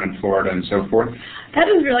them down in Florida and so forth? That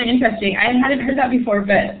is really interesting. I hadn't heard that before,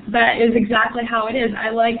 but that is exactly how it is.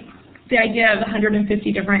 I like the idea of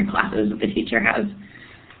 150 different classes that the teacher has.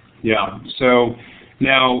 Yeah. So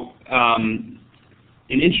now, an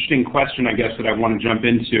interesting question, I guess, that I want to jump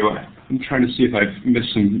into. I'm trying to see if I've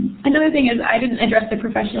missed some. Another thing is I didn't address the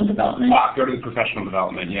professional development. Go to the professional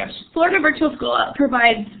development, yes. Florida Virtual School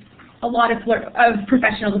provides a lot of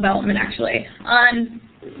professional development, actually.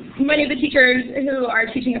 Many of the teachers who are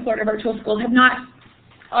teaching at Florida Virtual School have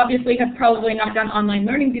probably not done online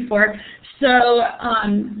learning before, so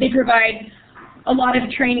they provide a lot of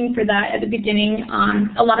training for that at the beginning,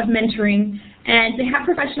 a lot of mentoring, and they have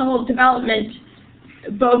professional development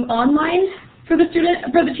both online for the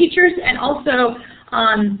teachers, and also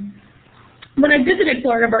when I visited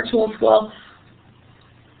Florida Virtual School,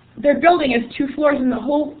 their building is 2 floors, and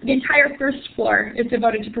the entire first floor is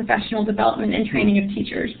devoted to professional development and training of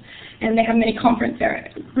teachers. And they have many conference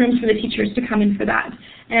rooms for the teachers to come in for that.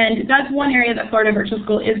 And that's one area that Florida Virtual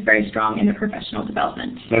School is very strong in, the professional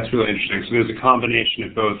development. That's really interesting. So there's a combination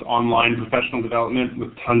of both online professional development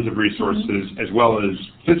with tons of resources, as well as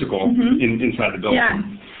physical inside the building. Yeah.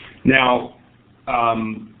 Now,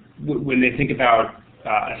 when they think about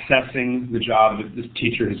assessing the job that this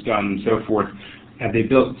teacher has done and so forth, have they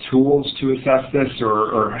built tools to assess this,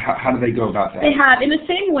 or how do they go about that? They have, in the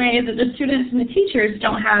same way that the students and the teachers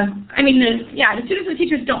don't have, the students and the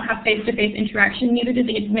teachers don't have face-to-face interaction, neither do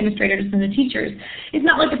the administrators and the teachers. It's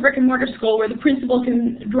not like a brick-and-mortar school where the principal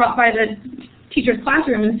can drop by the teacher's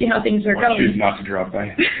classroom and see how things are going. Choose not to drop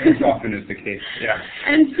by, as often is the case, yeah.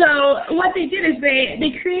 And so what they did is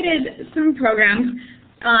they created some programs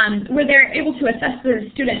where they're able to assess the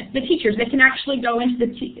teachers. They can actually go into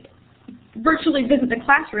virtually visit the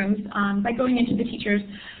classrooms by going into the teacher's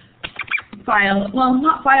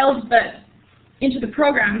not files, but into the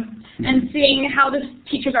program, and seeing how the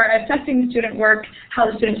teachers are assessing the student work, how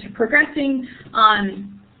the students are progressing.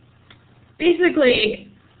 Basically,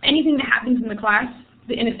 anything that happens in the class,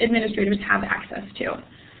 the administrators have access to.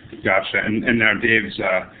 Gotcha. And now Dave's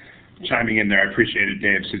chiming in there. I appreciate it,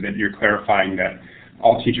 Dave, so that you're clarifying that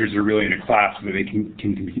all teachers are really in a class so that they can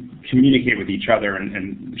communicate with each other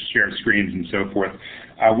and share screens and so forth.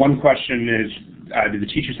 One question is, do the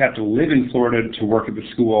teachers have to live in Florida to work at the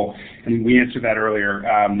school? And we answered that earlier,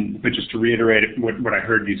 but just to reiterate what I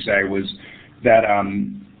heard you say was that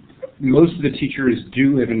most of the teachers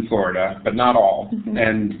do live in Florida, but not all,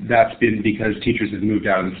 and that's been because teachers have moved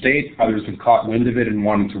out of the state, others have caught wind of it and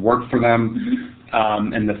wanted to work for them,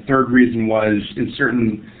 and the third reason was in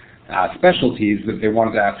certain specialties that they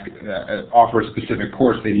wanted to offer a specific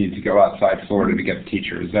course, they needed to go outside Florida to get the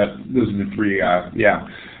teachers. Those are the three,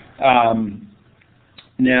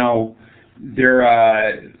 now,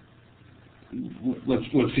 let's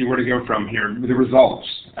see where to go from here. The results.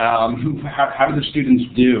 How do the students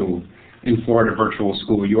do in Florida Virtual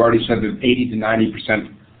School? You already said that 80 to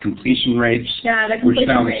 90% completion rates, the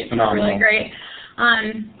completion rates phenomenal. Are really great.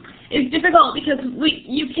 It's difficult because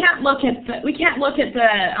we can't look at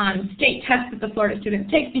the state tests that the Florida students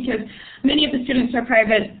take, because many of the students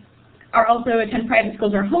are also attend private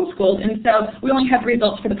schools or homeschooled, and so we only have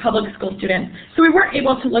results for the public school students. So we weren't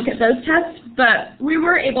able to look at those tests, but we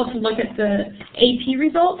were able to look at the AP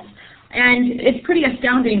results, and it's pretty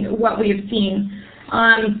astounding what we have seen.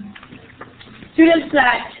 Students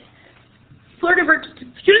that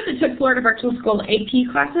took Florida Virtual School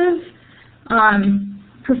AP classes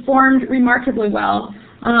performed remarkably well.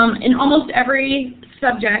 In almost every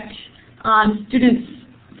subject,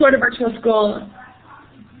 Florida Virtual School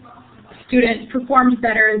students performed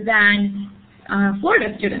better than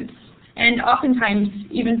Florida students, and oftentimes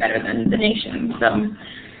even better than the nation. So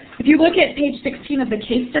if you look at page 16 of the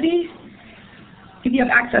case study, if you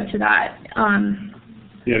have access to that,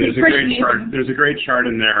 yeah, there's a great chart. There's a great chart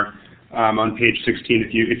in there on page 16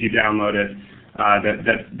 if you download it.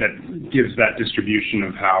 That gives that distribution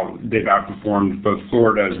of how they've outperformed both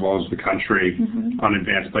Florida as well as the country on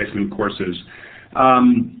advanced placement courses.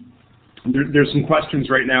 There's some questions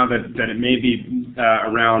right now that it may be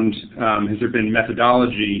around, has there been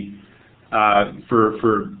methodology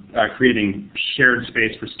for creating shared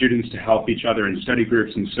space for students to help each other in study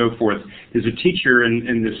groups and so forth? There's a teacher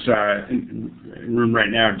in this room right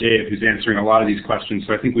now, Dave, who's answering a lot of these questions,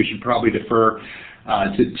 so I think we should probably defer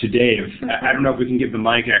to Dave. I don't know if we can give the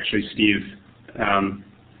mic, actually, Steve,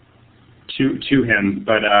 to him,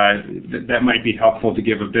 but that might be helpful to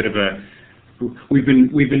give a bit of a. We've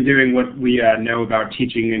been doing what we know about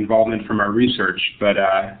teaching involvement from our research, but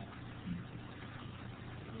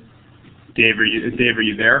Dave, are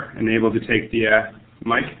you there and able to take the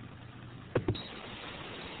mic?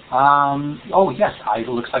 Oh, yes, it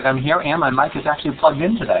looks like I'm here, and my mic is actually plugged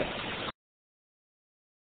in today.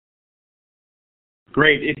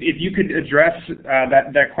 Great. If you could address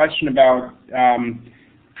that question about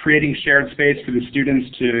creating shared space for the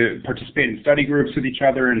students to participate in study groups with each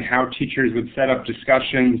other and how teachers would set up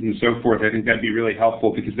discussions and so forth, I think that'd be really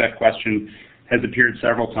helpful because that question has appeared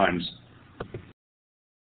several times.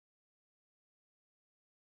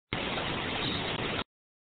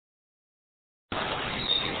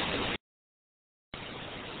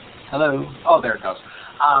 Hello. Oh, there it goes.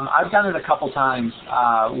 I've done it a couple times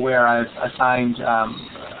where I've assigned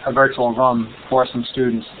a virtual room for some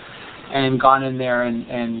students and gone in there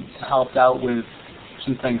and helped out with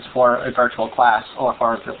some things for a virtual class or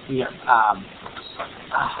for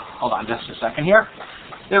hold on just a second here.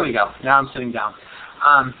 There we go. Now I'm sitting down.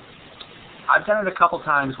 I've done it a couple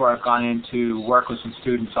times where I've gone in to work with some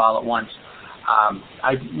students all at once.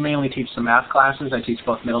 I mainly teach some math classes. I teach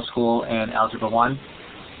both middle school and Algebra 1.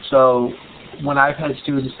 So when I've had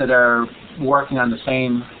students that are working on the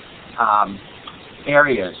same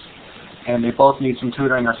areas and they both need some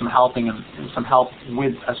tutoring or some help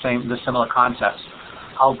with the similar concepts,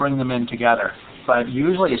 I'll bring them in together. But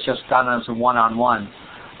usually it's just done as a one-on-one.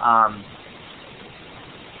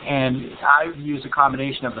 And I've used a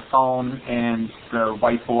combination of the phone and the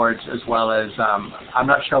whiteboards as well as, I'm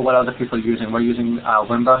not sure what other people are using. We're using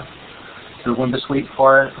Wimba, the Wimba suite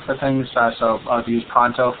for things, so I've used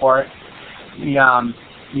Pronto for it.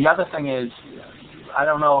 The other thing is, I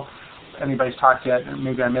don't know if anybody's talked yet,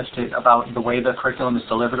 maybe I missed it, about the way the curriculum is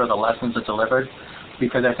delivered or the lessons are delivered,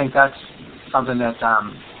 because I think that's something that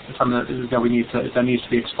that needs to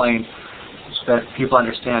be explained so that people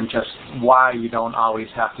understand just why you don't always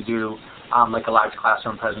have to do like a large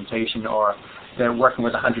classroom presentation, or they're working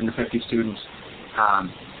with 150 students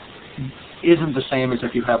isn't the same as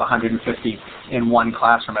if you have 150 in one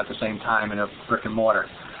classroom at the same time in a brick and mortar.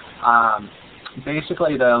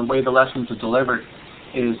 Basically, the way the lessons are delivered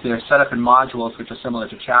is they're set up in modules which are similar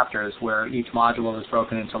to chapters, where each module is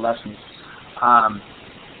broken into lessons.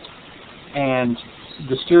 And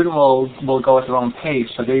the student will go at their own pace,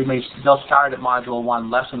 so they'll start at Module 1,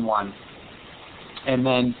 Lesson 1, and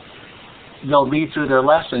then they'll read through their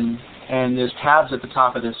lesson, and there's tabs at the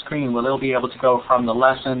top of the screen where they'll be able to go from the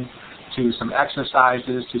lesson to some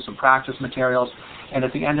exercises, to some practice materials, and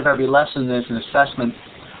at the end of every lesson there's an assessment,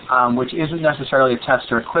 which isn't necessarily a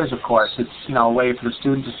test or a quiz, of course. It's a way for the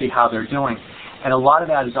student to see how they're doing, and a lot of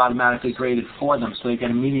that is automatically graded for them, so they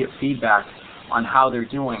get immediate feedback on how they're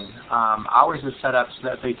doing. Ours is set up so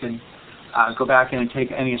that they can go back in and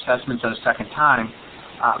take any assessments at a second time,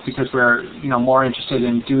 because we're more interested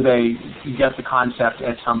in, do they get the concept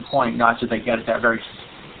at some point, not do they get it that very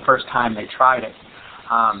first time they tried it.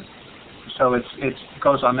 So it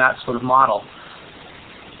goes on that sort of model.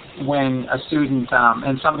 When a student,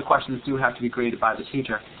 and some of the questions do have to be graded by the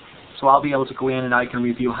teacher, so I'll be able to go in and I can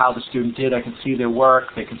review how the student did. I can see their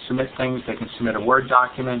work, they can submit things, they can submit a Word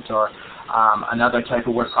document or another type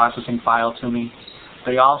of word processing file to me.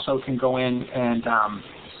 They also can go in and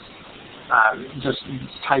just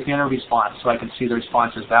type in a response so I can see the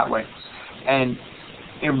responses that way. And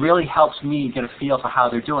it really helps me get a feel for how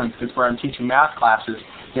they're doing, because where I'm teaching math classes,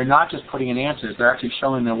 they're not just putting in answers, they're actually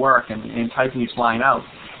showing their work and typing each line out.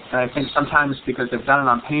 And I think sometimes because they've done it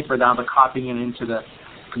on paper, now they're copying it into the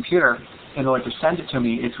computer in order to send it to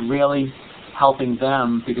me, it's really helping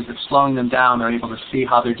them because it's slowing them down. They're able to see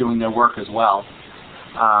how they're doing their work as well.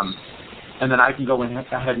 And then I can go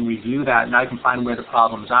ahead and review that, and I can find where the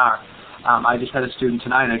problems are. I just had a student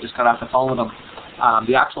tonight, I just got off the phone with him,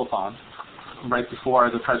 the actual phone, right before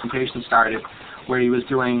the presentation started, where he was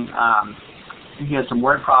doing, he had some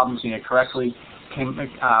word problems, and he had correctly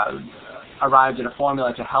arrived at a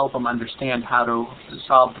formula to help him understand how to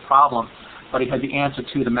solve the problem, but he had the answer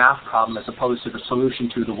to the math problem as opposed to the solution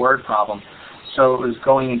to the word problem. So it was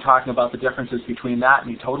going and talking about the differences between that, and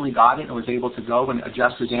he totally got it and was able to go and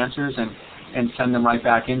adjust his answers and send them right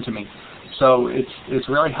back into me. So it's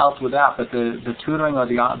really helped with that, but the tutoring or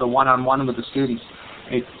the one-on-one with the students,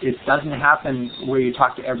 it doesn't happen where you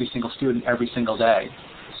talk to every single student every single day.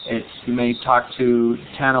 You may talk to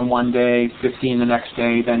 10 on one day, 15 the next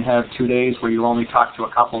day, then have 2 days where you only talk to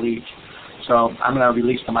a couple each. So I'm going to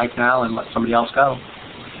release the mic now and let somebody else go.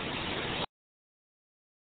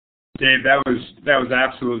 Dave, that was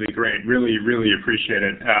absolutely great. Really, really appreciate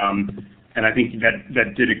it. And I think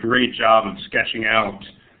that did a great job of sketching out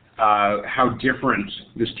how different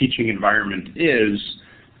this teaching environment is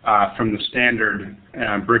from the standard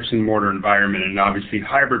bricks and mortar environment, and obviously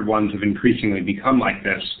hybrid ones have increasingly become like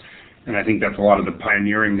this, and I think that's a lot of the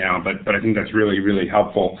pioneering now, but I think that's really, really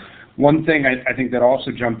helpful. One thing I think that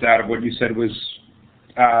also jumped out of what you said was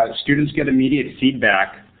students get immediate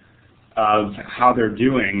feedback of how they're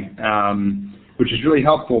doing, which is really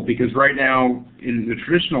helpful because right now in the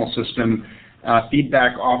traditional system,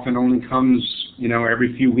 feedback often only comes,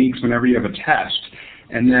 every few weeks whenever you have a test.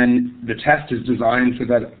 And then the test is designed so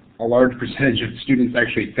that a large percentage of students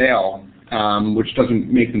actually fail, which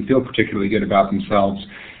doesn't make them feel particularly good about themselves.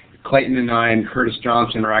 Clayton and I and Curtis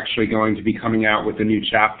Johnson are actually going to be coming out with a new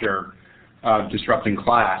chapter of Disrupting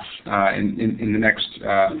Class in the next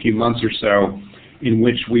few months or so, in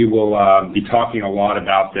which we will be talking a lot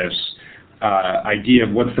about this idea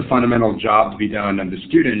of what's the fundamental job to be done of the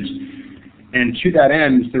student. And to that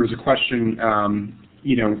end, there was a question,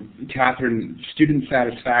 Katherine, student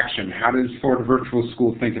satisfaction. How does Florida Virtual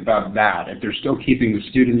School think about that? If they're still keeping the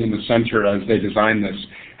student in the center as they design this,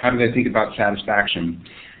 how do they think about satisfaction?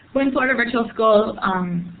 When Florida Virtual School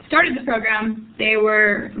started the program, they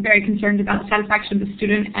were very concerned about the satisfaction of the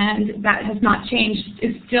student, and that has not changed.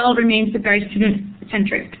 It still remains a very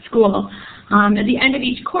student-centric school. At the end of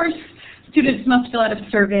each course, students must fill out a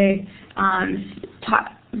survey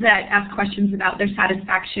that asks questions about their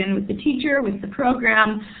satisfaction with the teacher, with the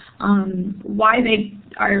program, why they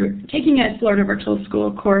are taking a Florida Virtual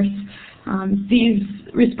School course. These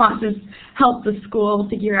responses help the school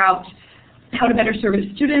figure out how to better serve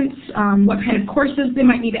its students, what kind of courses they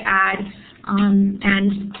might need to add,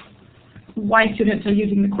 and why students are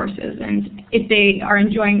using the courses, and if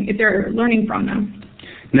they're learning from them.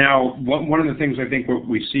 Now, one of the things I think what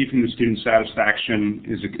we see from the student satisfaction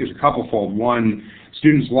is a couple-fold. One,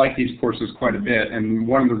 students like these courses quite a bit, and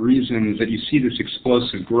one of the reasons that you see this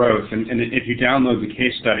explosive growth, and if you download the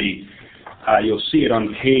case study, you'll see it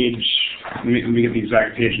on page, let me get the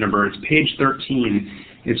exact page number, it's page 13.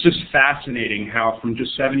 It's just fascinating how from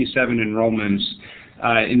just 77 enrollments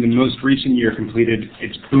in the most recent year completed,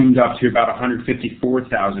 it's boomed up to about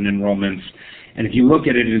 154,000 enrollments. And if you look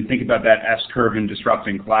at it and think about that S-curve in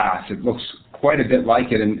Disrupting Class, it looks quite a bit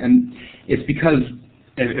like it. And it's because,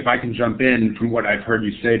 if I can jump in from what I've heard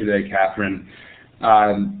you say today, Katherine,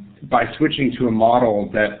 by switching to a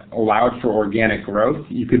model that allowed for organic growth,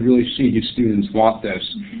 you could really see these students want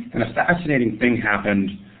this. And a fascinating thing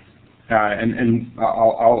happened. And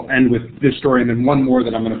I'll end with this story, and then one more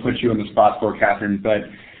that I'm going to put you on the spot for, Katherine, but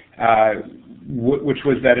which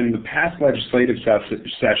was that in the past legislative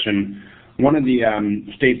session, one of the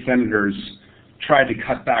state senators tried to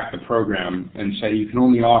cut back the program and say you can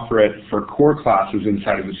only offer it for core classes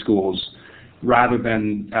inside of the schools rather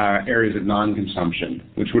than areas of non-consumption,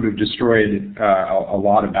 which would have destroyed a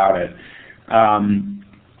lot about it.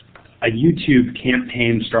 A YouTube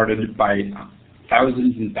campaign started by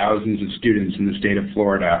thousands and thousands of students in the state of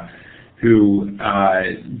Florida who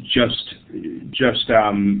just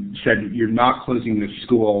said, you're not closing this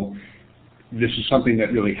school. This is something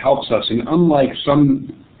that really helps us. And unlike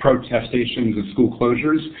some protestations of school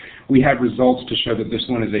closures, we had results to show that this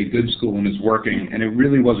one is a good school and is working. And it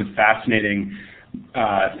really was a fascinating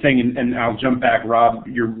thing. And I'll jump back, Rob,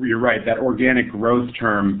 you're right. That organic growth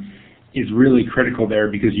term is really critical there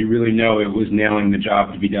because you really know it was nailing the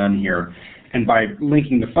job to be done here. And by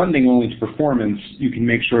linking the funding only to performance, you can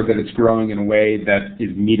make sure that it's growing in a way that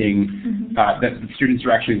is meeting, that the students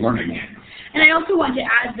are actually learning. And I also want to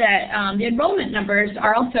add that the enrollment numbers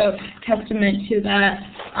are also testament to the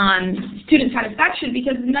student satisfaction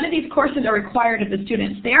because none of these courses are required of the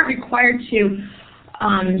students. They aren't required to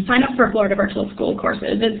sign up for Florida Virtual School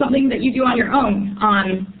courses. It's something that you do on your own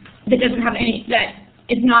that doesn't have that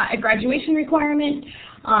is not a graduation requirement.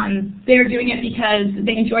 They're doing it because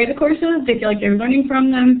they enjoy the courses, they feel like they're learning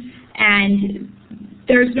from them, and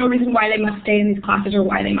there's no reason why they must stay in these classes or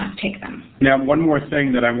why they must take them. Now, one more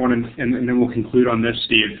thing that I want to, and then we'll conclude on this,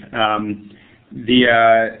 Steve.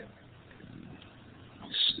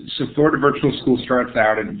 So Florida Virtual School starts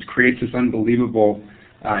out and creates this unbelievable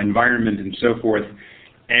environment and so forth,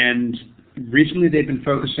 and recently they've been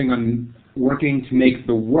focusing on working to make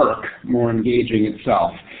the work more engaging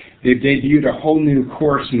itself. They've debuted a whole new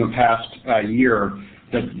course in the past year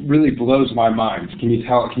that really blows my mind. Can you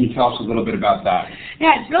tell us a little bit about that?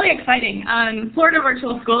 Yeah, it's really exciting. Florida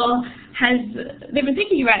Virtual School they've been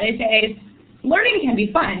thinking about it. They say learning can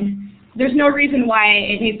be fun. There's no reason why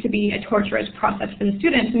it needs to be a torturous process for the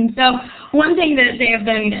students. And so one thing that they have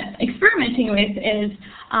been experimenting with is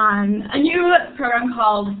a new program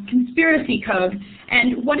called Conspiracy Code.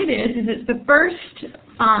 And what it is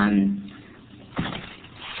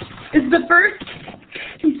it's the first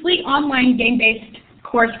complete online game-based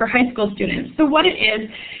course for high school students. So what it is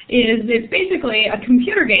it's basically a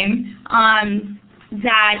computer game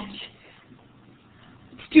that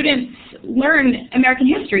students learn American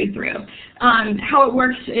history through. How it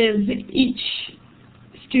works is each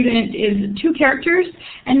student is 2 characters,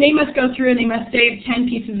 and they must go through and they must save 10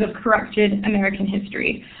 pieces of corrupted American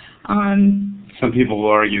history. Some people will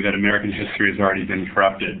argue that American history has already been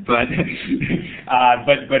corrupted, but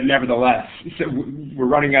but nevertheless, so we're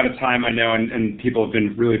running out of time, I know, and people have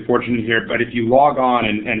been really fortunate here. But if you log on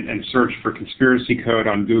and search for conspiracy code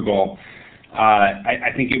on Google,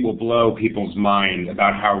 I think it will blow people's mind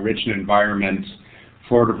about how rich an environment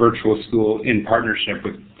Florida Virtual School, in partnership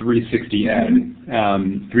with 360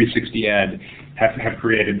 Ed, have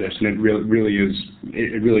created this, and it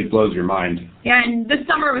really blows your mind. Yeah, and this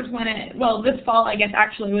summer was when this fall, I guess,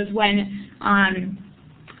 actually was when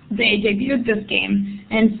they debuted this game,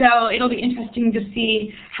 and so it'll be interesting to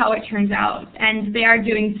see how it turns out. And they are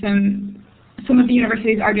doing some of the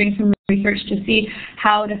universities are doing some research to see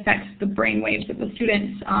how it affects the brain waves of the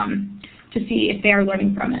students, to see if they are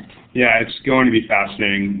learning from it. Yeah, it's going to be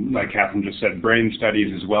fascinating, like Katherine just said, brain studies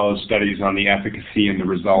as well as studies on the efficacy and the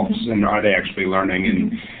results, and are they actually learning.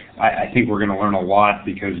 And I think we're going to learn a lot,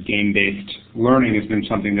 because game-based learning has been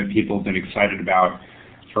something that people have been excited about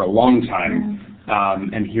for a long time.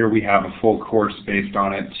 And here we have a full course based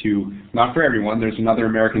on it not for everyone. There's another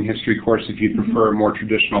American history course if you prefer a more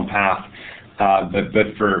traditional path.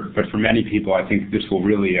 But for many people, I think this will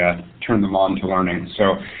really turn them on to learning.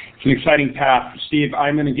 So it's an exciting path. Steve,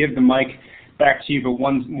 I'm going to give the mic back to you, but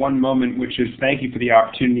one moment, which is thank you for the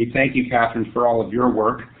opportunity. Thank you, Katherine, for all of your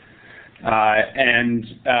work. And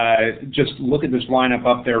just look at this lineup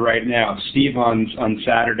up there right now. Steve on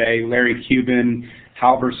Saturday, Larry Cuban,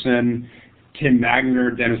 Halverson, Tim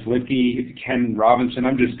Magner, Dennis Lipke, Ken Robinson.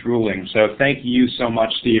 I'm just drooling. So thank you so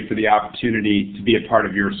much, Steve, for the opportunity to be a part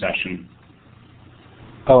of your session.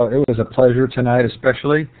 Oh, it was a pleasure tonight,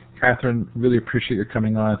 especially. Katherine, really appreciate your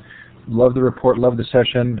coming on. Love the report, love the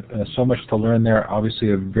session. So much to learn there.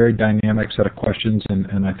 Obviously a very dynamic set of questions,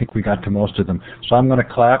 and I think we got to most of them. So I'm going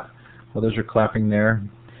to clap. Others are clapping there.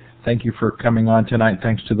 Thank you for coming on tonight.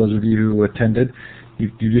 Thanks to those of you who attended.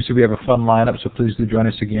 You do see we have a fun lineup, so please do join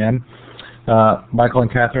us again. Michael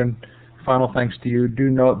and Katherine, final thanks to you.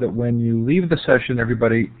 Do note that when you leave the session,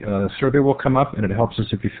 everybody, a survey will come up, and it helps us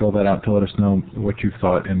if you fill that out to let us know what you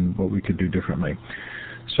thought and what we could do differently.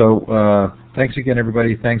 So thanks again,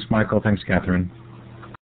 everybody. Thanks, Michael. Thanks, Katherine.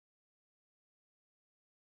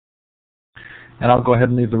 And I'll go ahead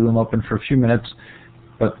and leave the room open for a few minutes,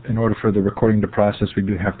 but in order for the recording to process, we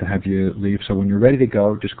do have to have you leave. So when you're ready to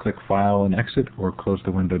go, just click File and Exit, or close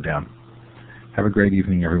the window down. Have a great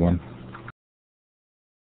evening, everyone.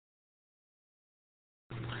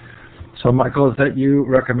 So, Michael, is that you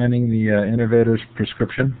recommending the Innovator's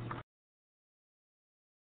Prescription?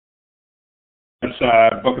 It's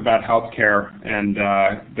a book about healthcare, and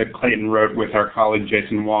that Clayton wrote with our colleague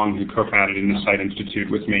Jason Wong, who co-founded Innosight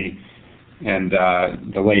Institute with me, and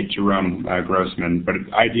the late Jerome Grossman. But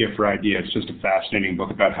idea for idea, it's just a fascinating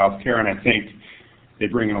book about healthcare, and I think they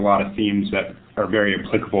bring in a lot of themes that are very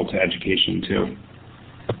applicable to education too.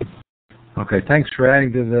 Okay, thanks for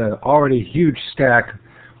adding to the already huge stack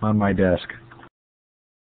on my desk.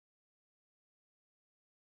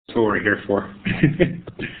 That's what we're here for.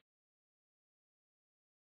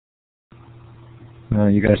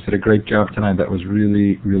 You guys did a great job tonight. That was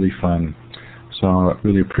really, really fun. So I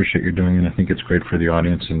really appreciate your doing it. I think it's great for the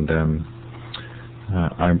audience, and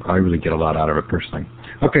I really get a lot out of it personally.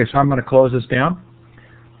 Okay, so I'm going to close this down,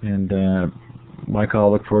 and Michael,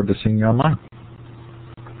 I'll look forward to seeing you online.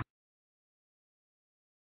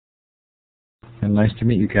 And nice to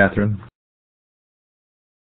meet you, Katherine.